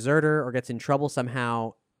as a deserter or gets in trouble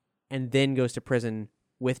somehow, and then goes to prison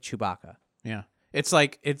with Chewbacca. Yeah. It's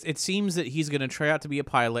like, it seems that he's going to try out to be a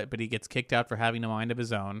pilot, but he gets kicked out for having a mind of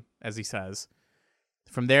his own, as he says.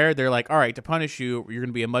 From there, they're like, all right, to punish you, you're going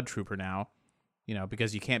to be a mud trooper now,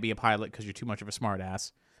 because you can't be a pilot because you're too much of a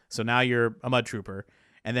smartass. So now you're a mud trooper.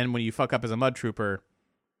 And then when you fuck up as a mud trooper,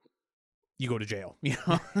 you go to jail.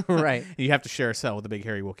 Right. You have to share a cell with a big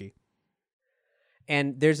hairy Wookiee.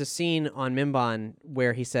 And there's a scene on Mimban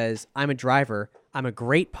where he says, I'm a driver. I'm a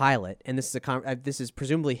great pilot, and this is this is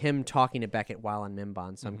presumably him talking to Beckett while on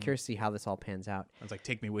Mimban. So I'm curious to see how this all pans out. I was like,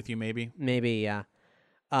 take me with you, maybe. Maybe, yeah.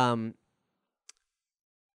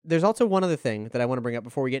 There's also one other thing that I want to bring up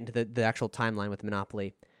before we get into the actual timeline with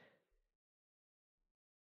Monopoly.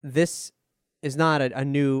 This is not a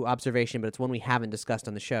new observation, but it's one we haven't discussed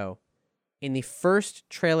on the show. In the first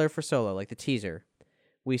trailer for Solo, like the teaser,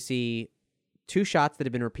 we see two shots that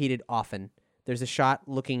have been repeated often. There's a shot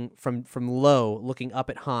looking from low, looking up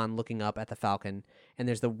at Han, looking up at the Falcon, and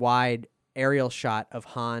there's the wide aerial shot of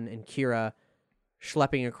Han and Kira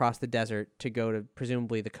schlepping across the desert to go to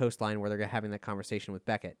presumably the coastline where they're having that conversation with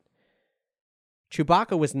Beckett.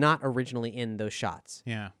 Chewbacca was not originally in those shots,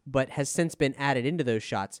 but has since been added into those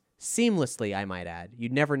shots seamlessly, I might add.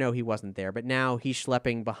 You'd never know he wasn't there, but now he's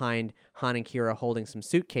schlepping behind Han and Kira holding some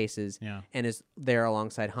suitcases and is there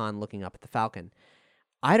alongside Han looking up at the Falcon.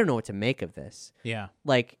 I don't know what to make of this. Yeah.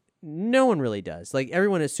 Like, no one really does. Like,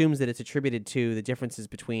 everyone assumes that it's attributed to the differences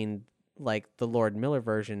between, like, the Lord Miller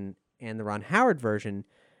version and the Ron Howard version,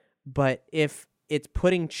 but if it's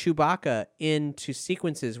putting Chewbacca into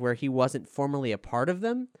sequences where he wasn't formally a part of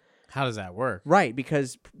them... How does that work? Right,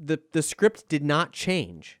 because the script did not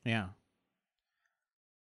change. Yeah.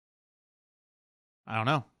 I don't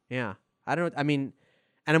know. Yeah. I don't... I mean,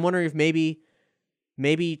 and I'm wondering if maybe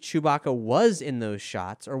Chewbacca was in those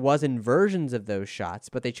shots or was in versions of those shots,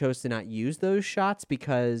 but they chose to not use those shots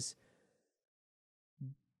because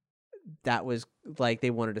that was like they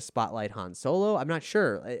wanted to spotlight Han Solo. I'm not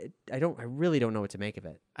sure. I really don't know what to make of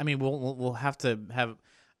it. I mean, we'll have to have.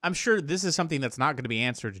 I'm sure this is something that's not going to be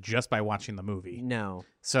answered just by watching the movie. No.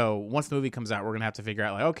 So once the movie comes out, we're going to have to figure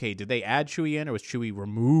out, like, okay, did they add Chewie in, or was Chewie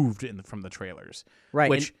removed from the trailers?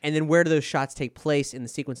 Right. And then where do those shots take place in the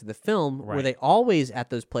sequence of the film? Right. Were they always at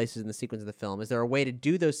those places in the sequence of the film? Is there a way to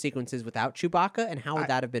do those sequences without Chewbacca? And how would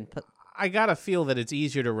that have been put? I gotta feel that it's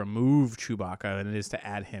easier to remove Chewbacca than it is to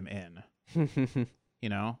add him in. You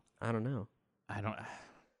know? I don't know.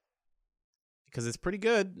 Because it's pretty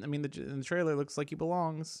good. I mean, in the trailer looks like he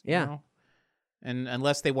belongs. Yeah. You know? And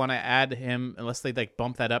unless they want to add him, unless they like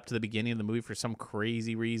bump that up to the beginning of the movie for some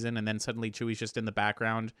crazy reason, and then suddenly Chewie's just in the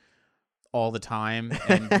background all the time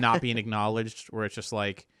and not being acknowledged, where it's just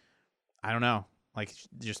like, I don't know, like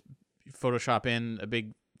just Photoshop in a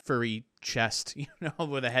big furry chest, you know,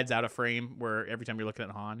 where the head's out of frame, where every time you're looking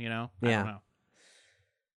at Han, you know? I don't know.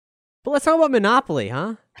 But let's talk about Monopoly,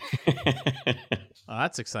 huh? Oh,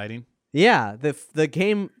 that's exciting. Yeah, the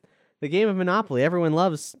game of Monopoly. Everyone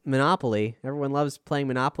loves Monopoly. Everyone loves playing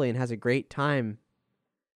Monopoly and has a great time.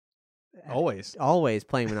 Always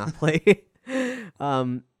playing Monopoly.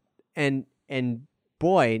 And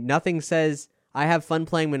boy, nothing says I have fun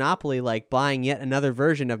playing Monopoly like buying yet another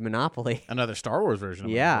version of Monopoly. Another Star Wars version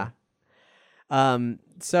of Monopoly. Yeah.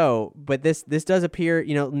 But this does appear,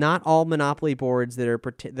 you know, not all Monopoly boards that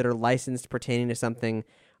are licensed pertaining to something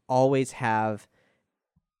always have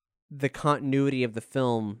the continuity of the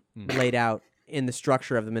film laid out in the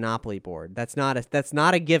structure of the Monopoly board. That's not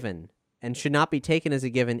a given and should not be taken as a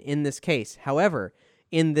given in this case. However,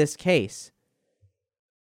 in this case,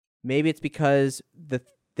 maybe it's because the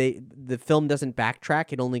film doesn't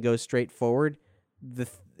backtrack; it only goes straight forward.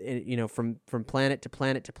 From planet to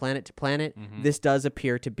planet to planet to planet, this does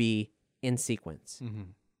appear to be in sequence.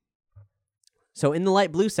 Mm-hmm. So in the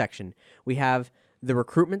light blue section, we have the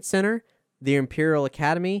recruitment center, the Imperial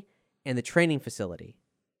Academy, and the training facility.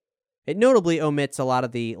 It notably omits a lot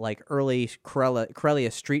of the like early Corellia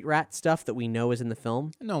street rat stuff that we know is in the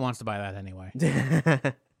film. No one wants to buy that anyway.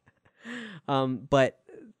 But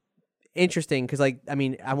interesting because, like, I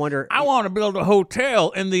mean, I wonder. I want to build a hotel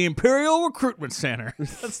in the Imperial Recruitment Center.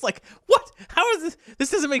 It's like, what? How is this? This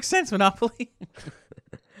doesn't make sense, Monopoly.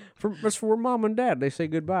 That's for mom and dad. They say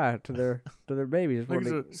goodbye to their babies.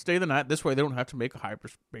 Stay the night. This way they don't have to make a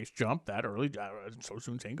hyperspace jump that early. So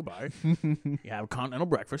soon saying goodbye. You have a continental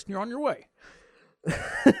breakfast and you're on your way.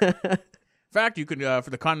 In fact, you can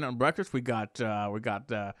for the continental breakfast we got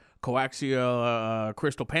coaxial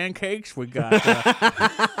crystal pancakes. We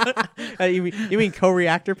got you mean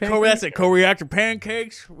co-reactor pancakes? That's it. Co-reactor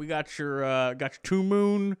pancakes. We got your 2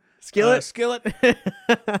 Moon skillet.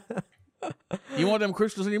 You want them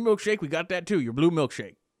crystals in your milkshake? We got that too. Your blue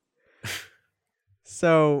milkshake.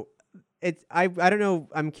 So I don't know.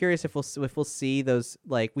 I'm curious if we'll see those,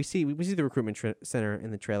 like we see the recruitment center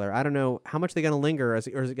in the trailer. I don't know how much they're going to linger, or is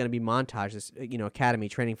it going to be montage? This academy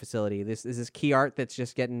training facility. This is this key art that's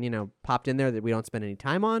just getting popped in there that we don't spend any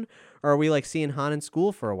time on, or are we like seeing Han in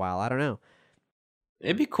school for a while? I don't know.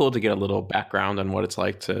 It'd be cool to get a little background on what it's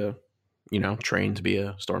like to train to be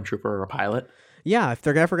a stormtrooper or a pilot. Yeah, if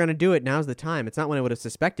they're ever going to do it, now's the time. It's not when I would have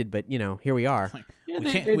suspected, but, here we are. Yeah, We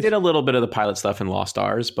they can't- did a little bit of the pilot stuff in Lost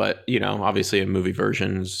Stars, but obviously a movie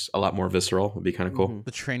version's a lot more visceral. Would be kind of cool. Mhm.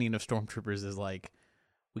 The training of stormtroopers is like,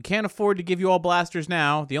 we can't afford to give you all blasters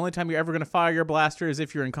now. The only time you're ever going to fire your blaster is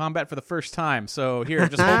if you're in combat for the first time. So here,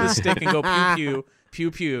 just hold this stick and go pew pew,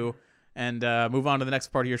 pew pew, and move on to the next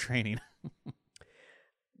part of your training.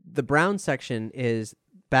 The brown section is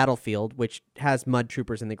Battlefield, which has mud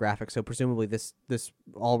troopers in the graphics, so presumably this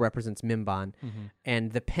all represents Mimban.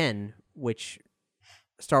 And the pen, which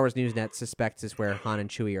Star Wars Newsnet suspects is where Han and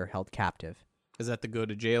Chewie are held captive. Is that the go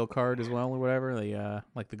to jail card as well, or whatever? The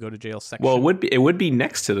like the go to jail section. Well, it would be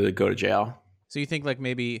next to the go to jail. So you think like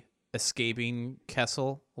maybe escaping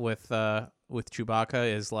Kessel with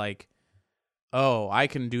Chewbacca is like, oh, I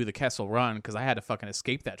can do the Kessel run because I had to fucking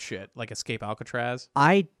escape that shit, like escape Alcatraz.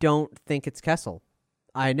 I don't think it's Kessel.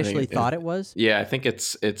 I initially it- thought it was. Yeah, I think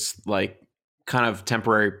it's like kind of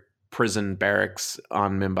temporary prison barracks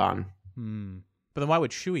on Mimban. But then why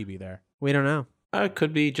would Chewie be there? We don't know. It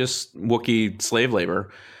could be just Wookiee slave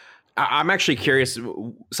labor. I'm actually curious.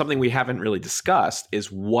 Something we haven't really discussed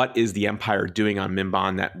is what is the Empire doing on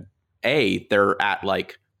Mimban that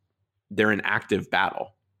they're in active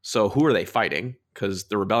battle. So who are they fighting? Because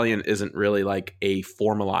the rebellion isn't really like a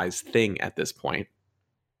formalized thing at this point.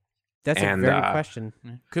 That's a And, very good question.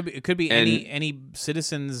 It could be any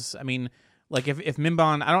citizens. I mean, like if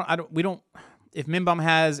Mimban, if Mimban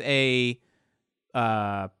has a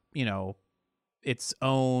its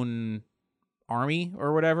own army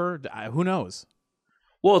or whatever, who knows?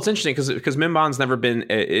 Well, it's interesting because Mimban's never been.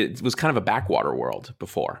 It was kind of a backwater world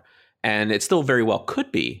before, and it still very well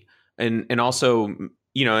could be. And also,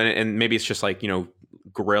 and maybe it's just like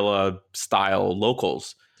guerrilla style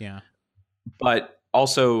locals. Yeah. But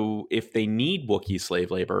also, if they need Wookiee slave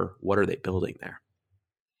labor, what are they building there?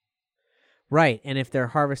 Right, and if they're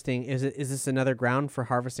harvesting, is this another ground for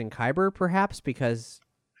harvesting Kyber, perhaps? Because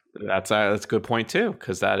That's a good point too,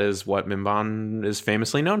 because that is what Mimban is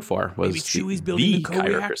famously known for. Was Maybe Chewie's building the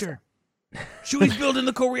Kyber crystal. co-reactor. Chewie's building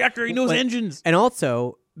the co-reactor. He knows engines. and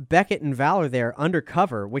also Beckett and Val are there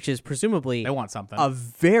undercover, which is presumably They want something. a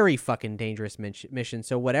very fucking dangerous mission.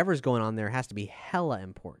 So whatever's going on there has to be hella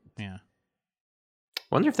important. Yeah.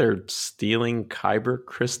 Wonder if they're stealing Kyber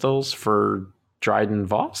crystals for Dryden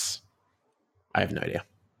Voss. I have no idea.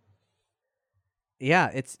 Yeah,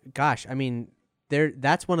 it's gosh. I mean, this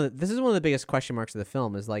is one of the biggest question marks of the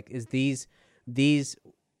film. Is these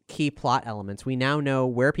key plot elements? We now know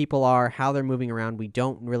where people are, how they're moving around. We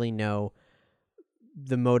don't really know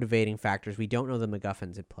the motivating factors. We don't know the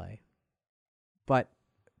MacGuffins at play, but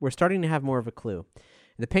we're starting to have more of a clue.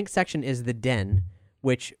 The pink section is the den,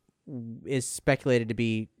 which is speculated to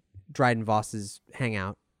be Dryden Voss's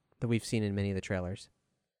hangout that we've seen in many of the trailers.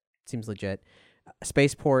 Seems legit.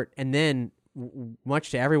 Spaceport, and then,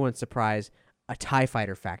 much to everyone's surprise, a TIE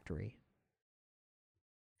fighter factory.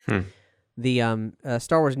 The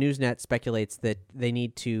Star Wars Newsnet speculates that they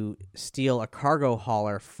need to steal a cargo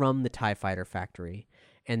hauler from the TIE fighter factory,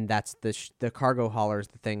 and that's the cargo hauler is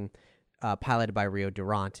the thing piloted by Rio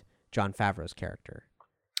Durant, Jon Favreau's character.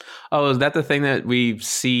 Oh, is that the thing that we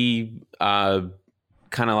see kind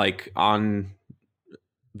of like on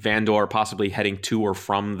Vandor possibly heading to or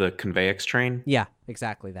from the Convex train? Yeah,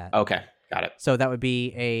 exactly that. Okay, got it. So that would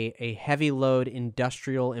be a heavy load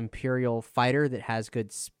industrial Imperial fighter that has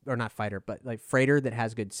good, or not fighter, but like freighter that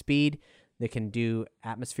has good speed, that can do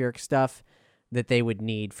atmospheric stuff that they would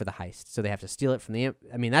need for the heist. So they have to steal it from the,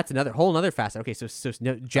 I mean, that's whole another facet. Okay, so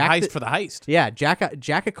no, Heist for the heist. Yeah, jack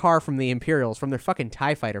a car from the Imperials, from their fucking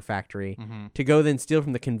TIE fighter factory, to go then steal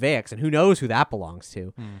from the Convex, and who knows who that belongs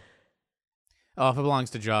to. Oh, if it belongs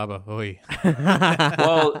to Jabba. Oy.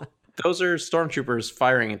 Well, those are stormtroopers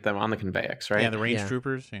firing at them on the Convex, right? Yeah, the range Yeah.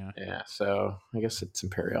 troopers. Yeah. Yeah, so I guess it's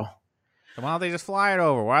Imperial. Why don't they just fly it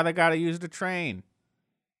over? Why they got to use the train?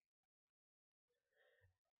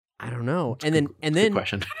 I don't know. And Good then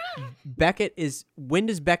question. when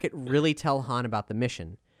does Beckett really tell Han about the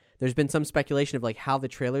mission? There's been some speculation of like how the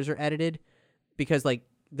trailers are edited, because like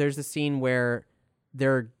there's a scene where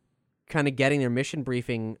they're kind of getting their mission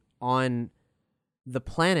briefing on the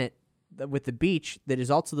planet with the beach that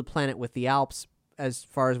is also the planet with the Alps, as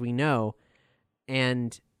far as we know,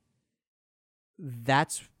 and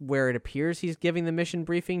that's where it appears he's giving the mission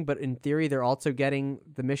briefing, but in theory they're also getting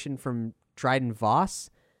the mission from Dryden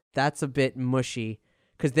Voss. That's a bit mushy,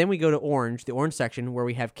 because then we go to Orange, the Orange section, where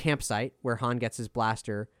we have Campsite, where Han gets his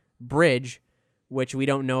blaster, Bridge, which we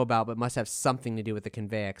don't know about but must have something to do with the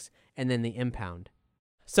Convex, and then the Impound.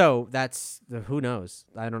 So that's who knows.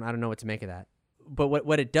 I don't know what to make of that. But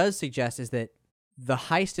what it does suggest is that the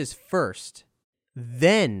heist is first,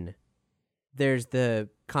 Then there's the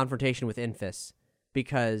confrontation with Infus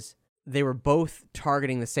because they were both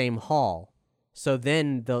targeting the same hall. So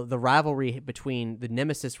then the rivalry between the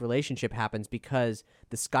Nemesis relationship happens because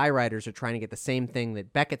the Skyriders are trying to get the same thing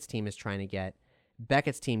that Beckett's team is trying to get.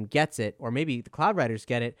 Beckett's team gets it, or maybe the Cloud Riders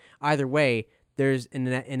get it. Either way, there's an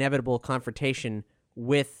inevitable confrontation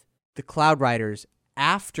with the Cloud Riders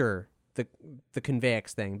after the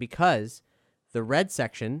Convex thing because the red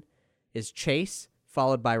section is Chase,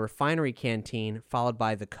 followed by Refinery Canteen, followed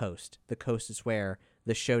by the Coast. The Coast is where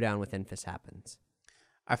the showdown with Infus happens.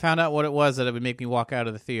 I found out what it was that it would make me walk out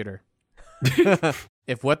of the theater.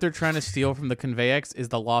 If what they're trying to steal from the Convex is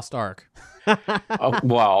the Lost Ark. Oh,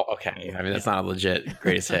 well, okay. I mean, that's not a legit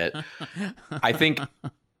greatest hit. I think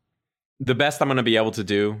the best I'm going to be able to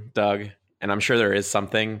do, Doug, and I'm sure there is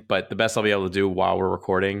something, but the best I'll be able to do while we're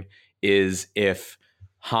recording is if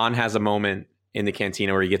Han has a moment in the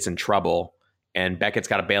cantina where he gets in trouble and Beckett's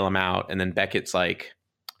got to bail him out. And then Beckett's like,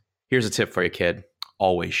 here's a tip for you, kid.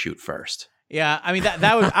 Always shoot first. Yeah, I mean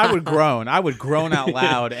that would I would groan. I would groan out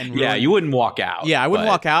loud and yeah, you wouldn't walk out. Yeah, I wouldn't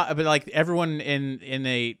walk out, but like everyone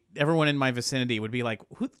in my vicinity would be like,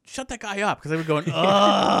 "Who shut that guy up?" Because they were going,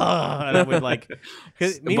 "Ugh," and I would like.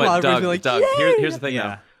 Meanwhile, but Doug, be like, Doug, here's the thing.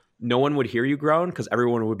 Yeah. Though. No one would hear you groan because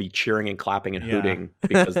everyone would be cheering and clapping and hooting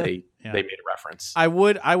because they made a reference. I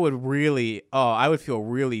would really. Oh, I would feel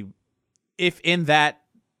really. If in that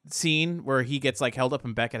scene where he gets like held up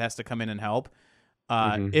and Beckett has to come in and help.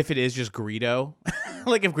 If it is just Greedo,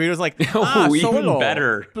 like if Greedo's like, even Solo,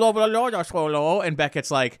 better. Blah blah blah, Solo, and Beckett's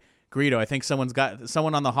like, Greedo, I think someone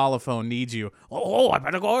on the holophone needs you. Oh, I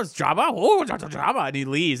better go. It's Jabba. Oh, Jabba, and he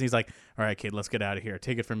leaves. And he's like, all right, kid, let's get out of here.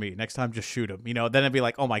 Take it from me. Next time, just shoot him. You know. Then it'd be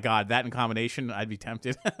like, oh my god, that in combination, I'd be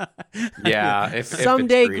tempted. Yeah, if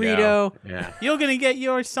someday, it's Greedo. Yeah, you're gonna get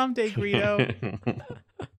yours someday, Greedo.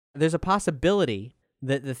 There's a possibility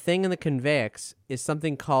that the thing in the Convex is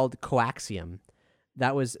something called coaxium.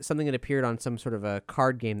 That was something that appeared on some sort of a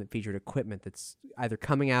card game that featured equipment that's either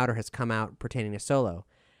coming out or has come out pertaining to Solo.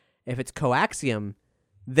 If it's coaxium,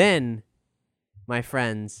 then, my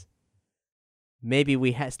friends, maybe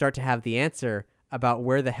we start to have the answer about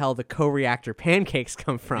where the hell the co-reactor pancakes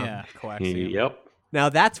come from. Yeah, coaxium. Yep. Now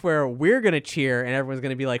that's where we're going to cheer and everyone's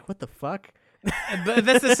going to be like, what the fuck? But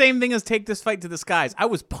that's the same thing as Take This Fight to the Skies. I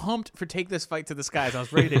was pumped for Take This Fight to the Skies. I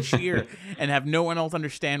was ready to cheer and have no one else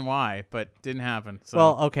understand why, but didn't happen. So.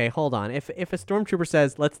 Well, okay, hold on. If a stormtrooper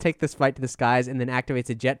says, let's take this fight to the skies and then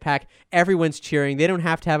activates a jetpack, everyone's cheering. They don't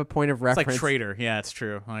have to have a point of it's reference. like Traitor. Yeah, it's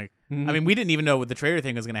true. Like, I mean, we didn't even know what the Traitor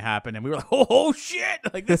thing was going to happen, and we were like, oh shit!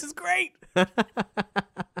 Like, this is great.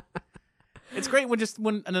 It's great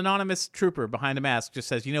when an anonymous trooper behind a mask just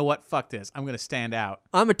says, you know what, fuck this. I'm going to stand out.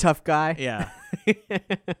 I'm a tough guy. Yeah.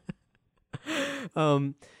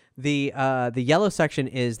 The yellow section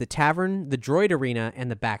is the tavern, the droid arena,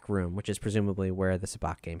 and the back room, which is presumably where the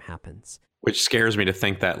Sabacc game happens. Which scares me to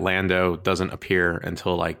think that Lando doesn't appear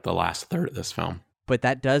until like the last third of this film. But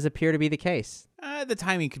that does appear to be the case. The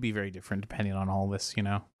timing could be very different depending on all this, you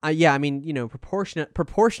know? Yeah, I mean, you know,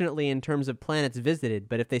 proportionately in terms of planets visited,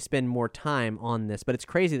 but if they spend more time on this. But it's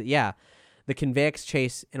crazy that, yeah, the Convex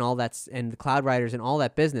chase and all that, and the Cloud Riders and all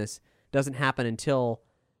that business doesn't happen until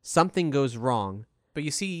something goes wrong. But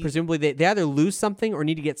you see... Presumably they either lose something or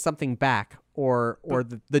need to get something back, or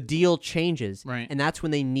the deal changes. Right. And that's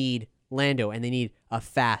when they need Lando, and they need a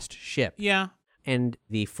fast ship. Yeah. And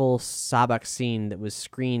the full Sabacc scene that was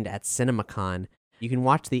screened at CinemaCon, you can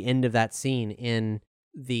watch the end of that scene in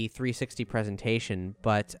the 360 presentation,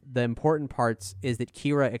 but the important parts is that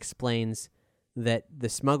Kira explains that the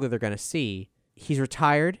smuggler they're going to see, he's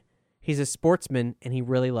retired, he's a sportsman, and he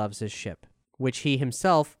really loves his ship, which he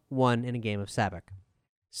himself won in a game of Sabacc.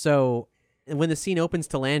 So when the scene opens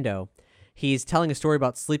to Lando, he's telling a story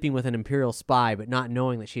about sleeping with an Imperial spy, but not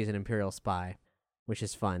knowing that she's an Imperial spy, which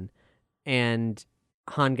is fun. And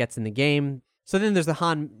Han gets in the game. So then there's the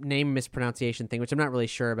Han name mispronunciation thing, which I'm not really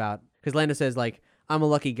sure about, because Lando says, like, I'm a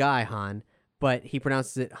lucky guy, Han, but he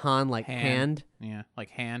pronounces it Han like hand. Yeah,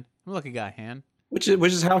 like hand. I'm a lucky guy, Han. Which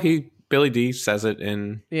is how Billy D says it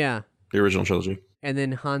in the original trilogy. And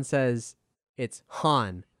then Han says it's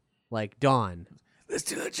Han, like Dawn. There's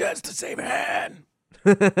still a chance to save Han.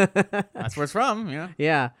 That's where it's from, yeah.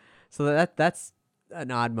 Yeah. So that's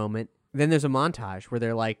an odd moment. Then there's a montage where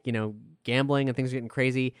they're like, you know, gambling and things are getting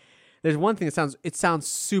crazy. There's one thing that sounds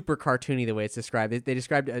super cartoony the way it's described. They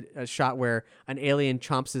described a shot where an alien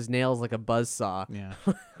chomps his nails like a buzzsaw. Yeah.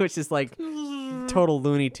 Which is like total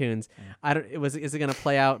Looney Tunes. Yeah. Is it going to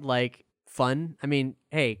play out like fun? I mean,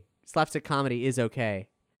 hey, slapstick comedy is okay,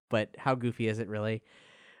 but how goofy is it really?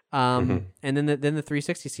 And then the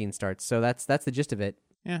 360 scene starts. So that's the gist of it.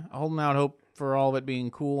 Yeah, holding out hope for all of it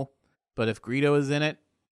being cool. But if Greedo is in it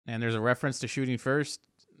and there's a reference to shooting first,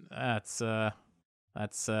 that's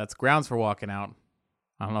grounds for walking out.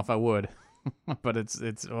 I don't know if I would, but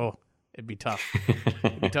it'd be tough.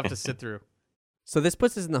 It'd be tough to sit through. So this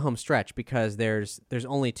puts us in the home stretch because there's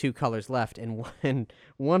only 2 colors left, and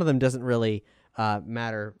one of them doesn't really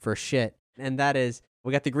matter for shit. And that is,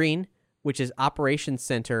 we got the green, which is Operations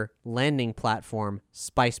Center Landing Platform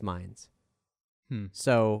Spice Mines.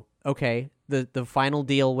 So, okay, the final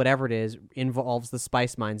deal, whatever it is, involves the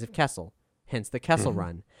spice mines of Kessel, hence the Kessel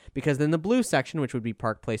Run. Because then the blue section, which would be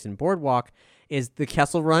Park Place and Boardwalk, is the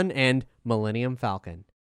Kessel Run and Millennium Falcon.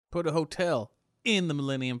 Put a hotel in the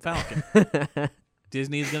Millennium Falcon.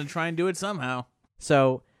 Disney's going to try and do it somehow.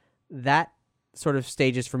 So that sort of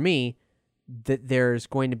stages for me that there's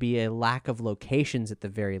going to be a lack of locations at the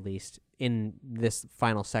very least in this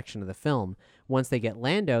final section of the film. Once they get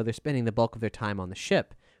Lando, they're spending the bulk of their time on the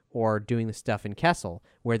ship or doing the stuff in Kessel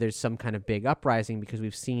where there's some kind of big uprising, because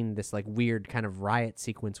we've seen this like weird kind of riot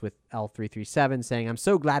sequence with L337 saying, "I'm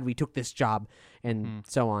so glad we took this job," and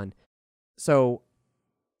so on. So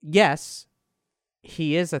yes,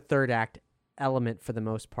 he is a third act element for the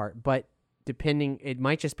most part, but it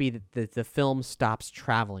might just be that the film stops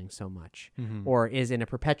traveling so much, or is in a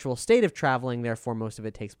perpetual state of traveling. Therefore, most of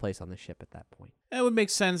it takes place on the ship at that point. It would make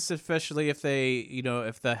sense, especially if they,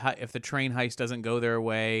 if the train heist doesn't go their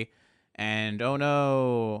way, and oh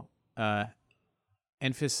no,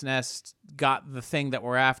 Enfys Nest got the thing that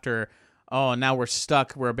we're after. Oh, now we're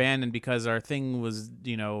stuck. We're abandoned because our thing was,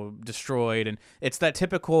 destroyed, and it's that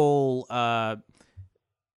typical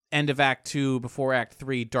end of Act 2 before Act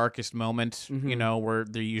 3 darkest moment, where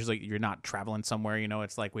you're not traveling somewhere,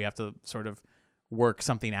 it's like we have to sort of work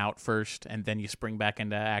something out first and then you spring back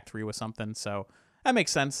into Act 3 with something. So that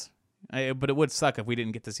makes sense. But it would suck if we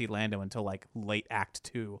didn't get to see Lando until like late Act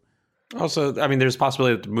 2. Also, I mean, there's a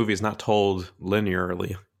possibility that the movie is not told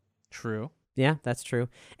linearly. True. Yeah, that's true.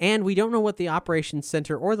 And we don't know what the operations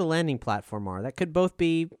center or the landing platform are. That could both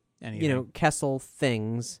be, Kessel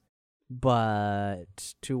things.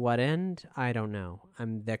 But to what end? I don't know.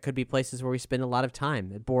 There could be places where we spend a lot of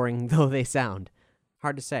time, boring though they sound.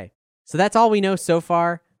 Hard to say. So that's all we know so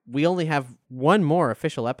far. We only have one more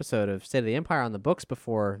official episode of State of the Empire on the books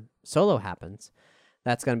before Solo happens.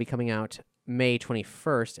 That's going to be coming out May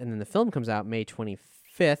 21st, and then the film comes out May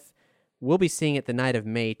 25th. We'll be seeing it the night of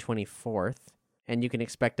May 24th, and you can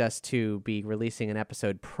expect us to be releasing an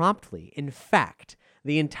episode promptly. In fact,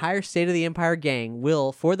 the entire State of the Empire gang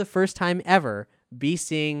will, for the first time ever, be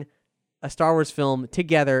seeing a Star Wars film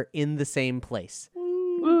together in the same place.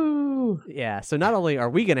 Woo! Yeah, so not only are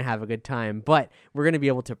we going to have a good time, but we're going to be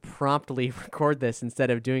able to promptly record this instead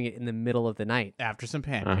of doing it in the middle of the night. After some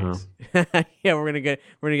pancakes. Yeah, we're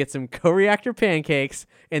gonna get some co-reactor pancakes,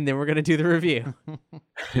 and then we're going to do the review.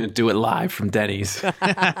 Do it live from Denny's.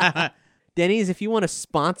 Denny's, if you want to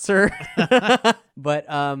sponsor. But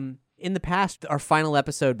in the past, our final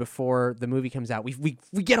episode before the movie comes out, we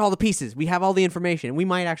get all the pieces. We have all the information. We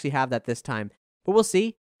might actually have that this time. But we'll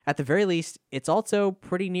see. At the very least, it's also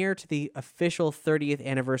pretty near to the official 30th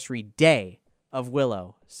anniversary day of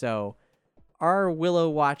Willow. So our Willow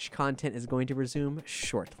Watch content is going to resume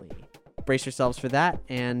shortly. Brace yourselves for that,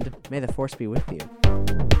 and may the Force be with you.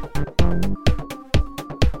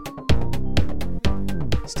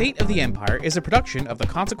 State of the Empire is a production of the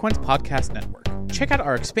Consequence Podcast Network. Check out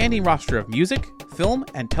our expanding roster of music, film,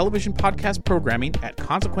 and television podcast programming at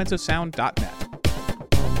consequenceofsound.net.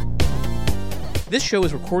 This show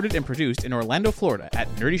is recorded and produced in Orlando, Florida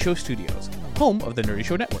at Nerdy Show Studios, home of the Nerdy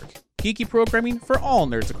Show Network. Geeky programming for all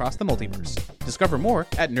nerds across the multiverse. Discover more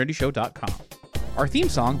at nerdyshow.com. Our theme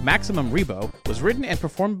song, Maximum Rebo, was written and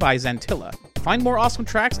performed by Zantilla. Find more awesome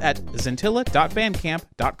tracks at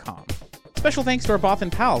zantilla.bandcamp.com. Special thanks to our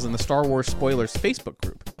Bothan pals in the Star Wars Spoilers Facebook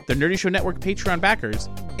group, the Nerdy Show Network Patreon backers,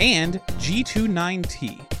 and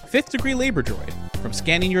G29T, 5th degree labor droid. From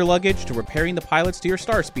scanning your luggage to repairing the pilots to your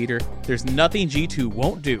star speeder, there's nothing G2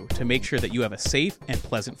 won't do to make sure that you have a safe and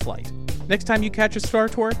pleasant flight. Next time you catch a Star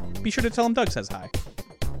Tour, be sure to tell him Doug says hi.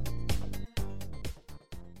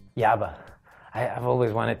 Yabba. I've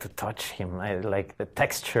always wanted to touch him. Like the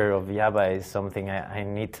texture of Yabba is something I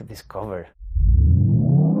need to discover.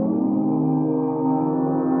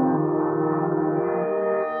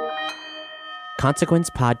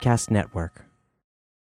 Consequence Podcast Network.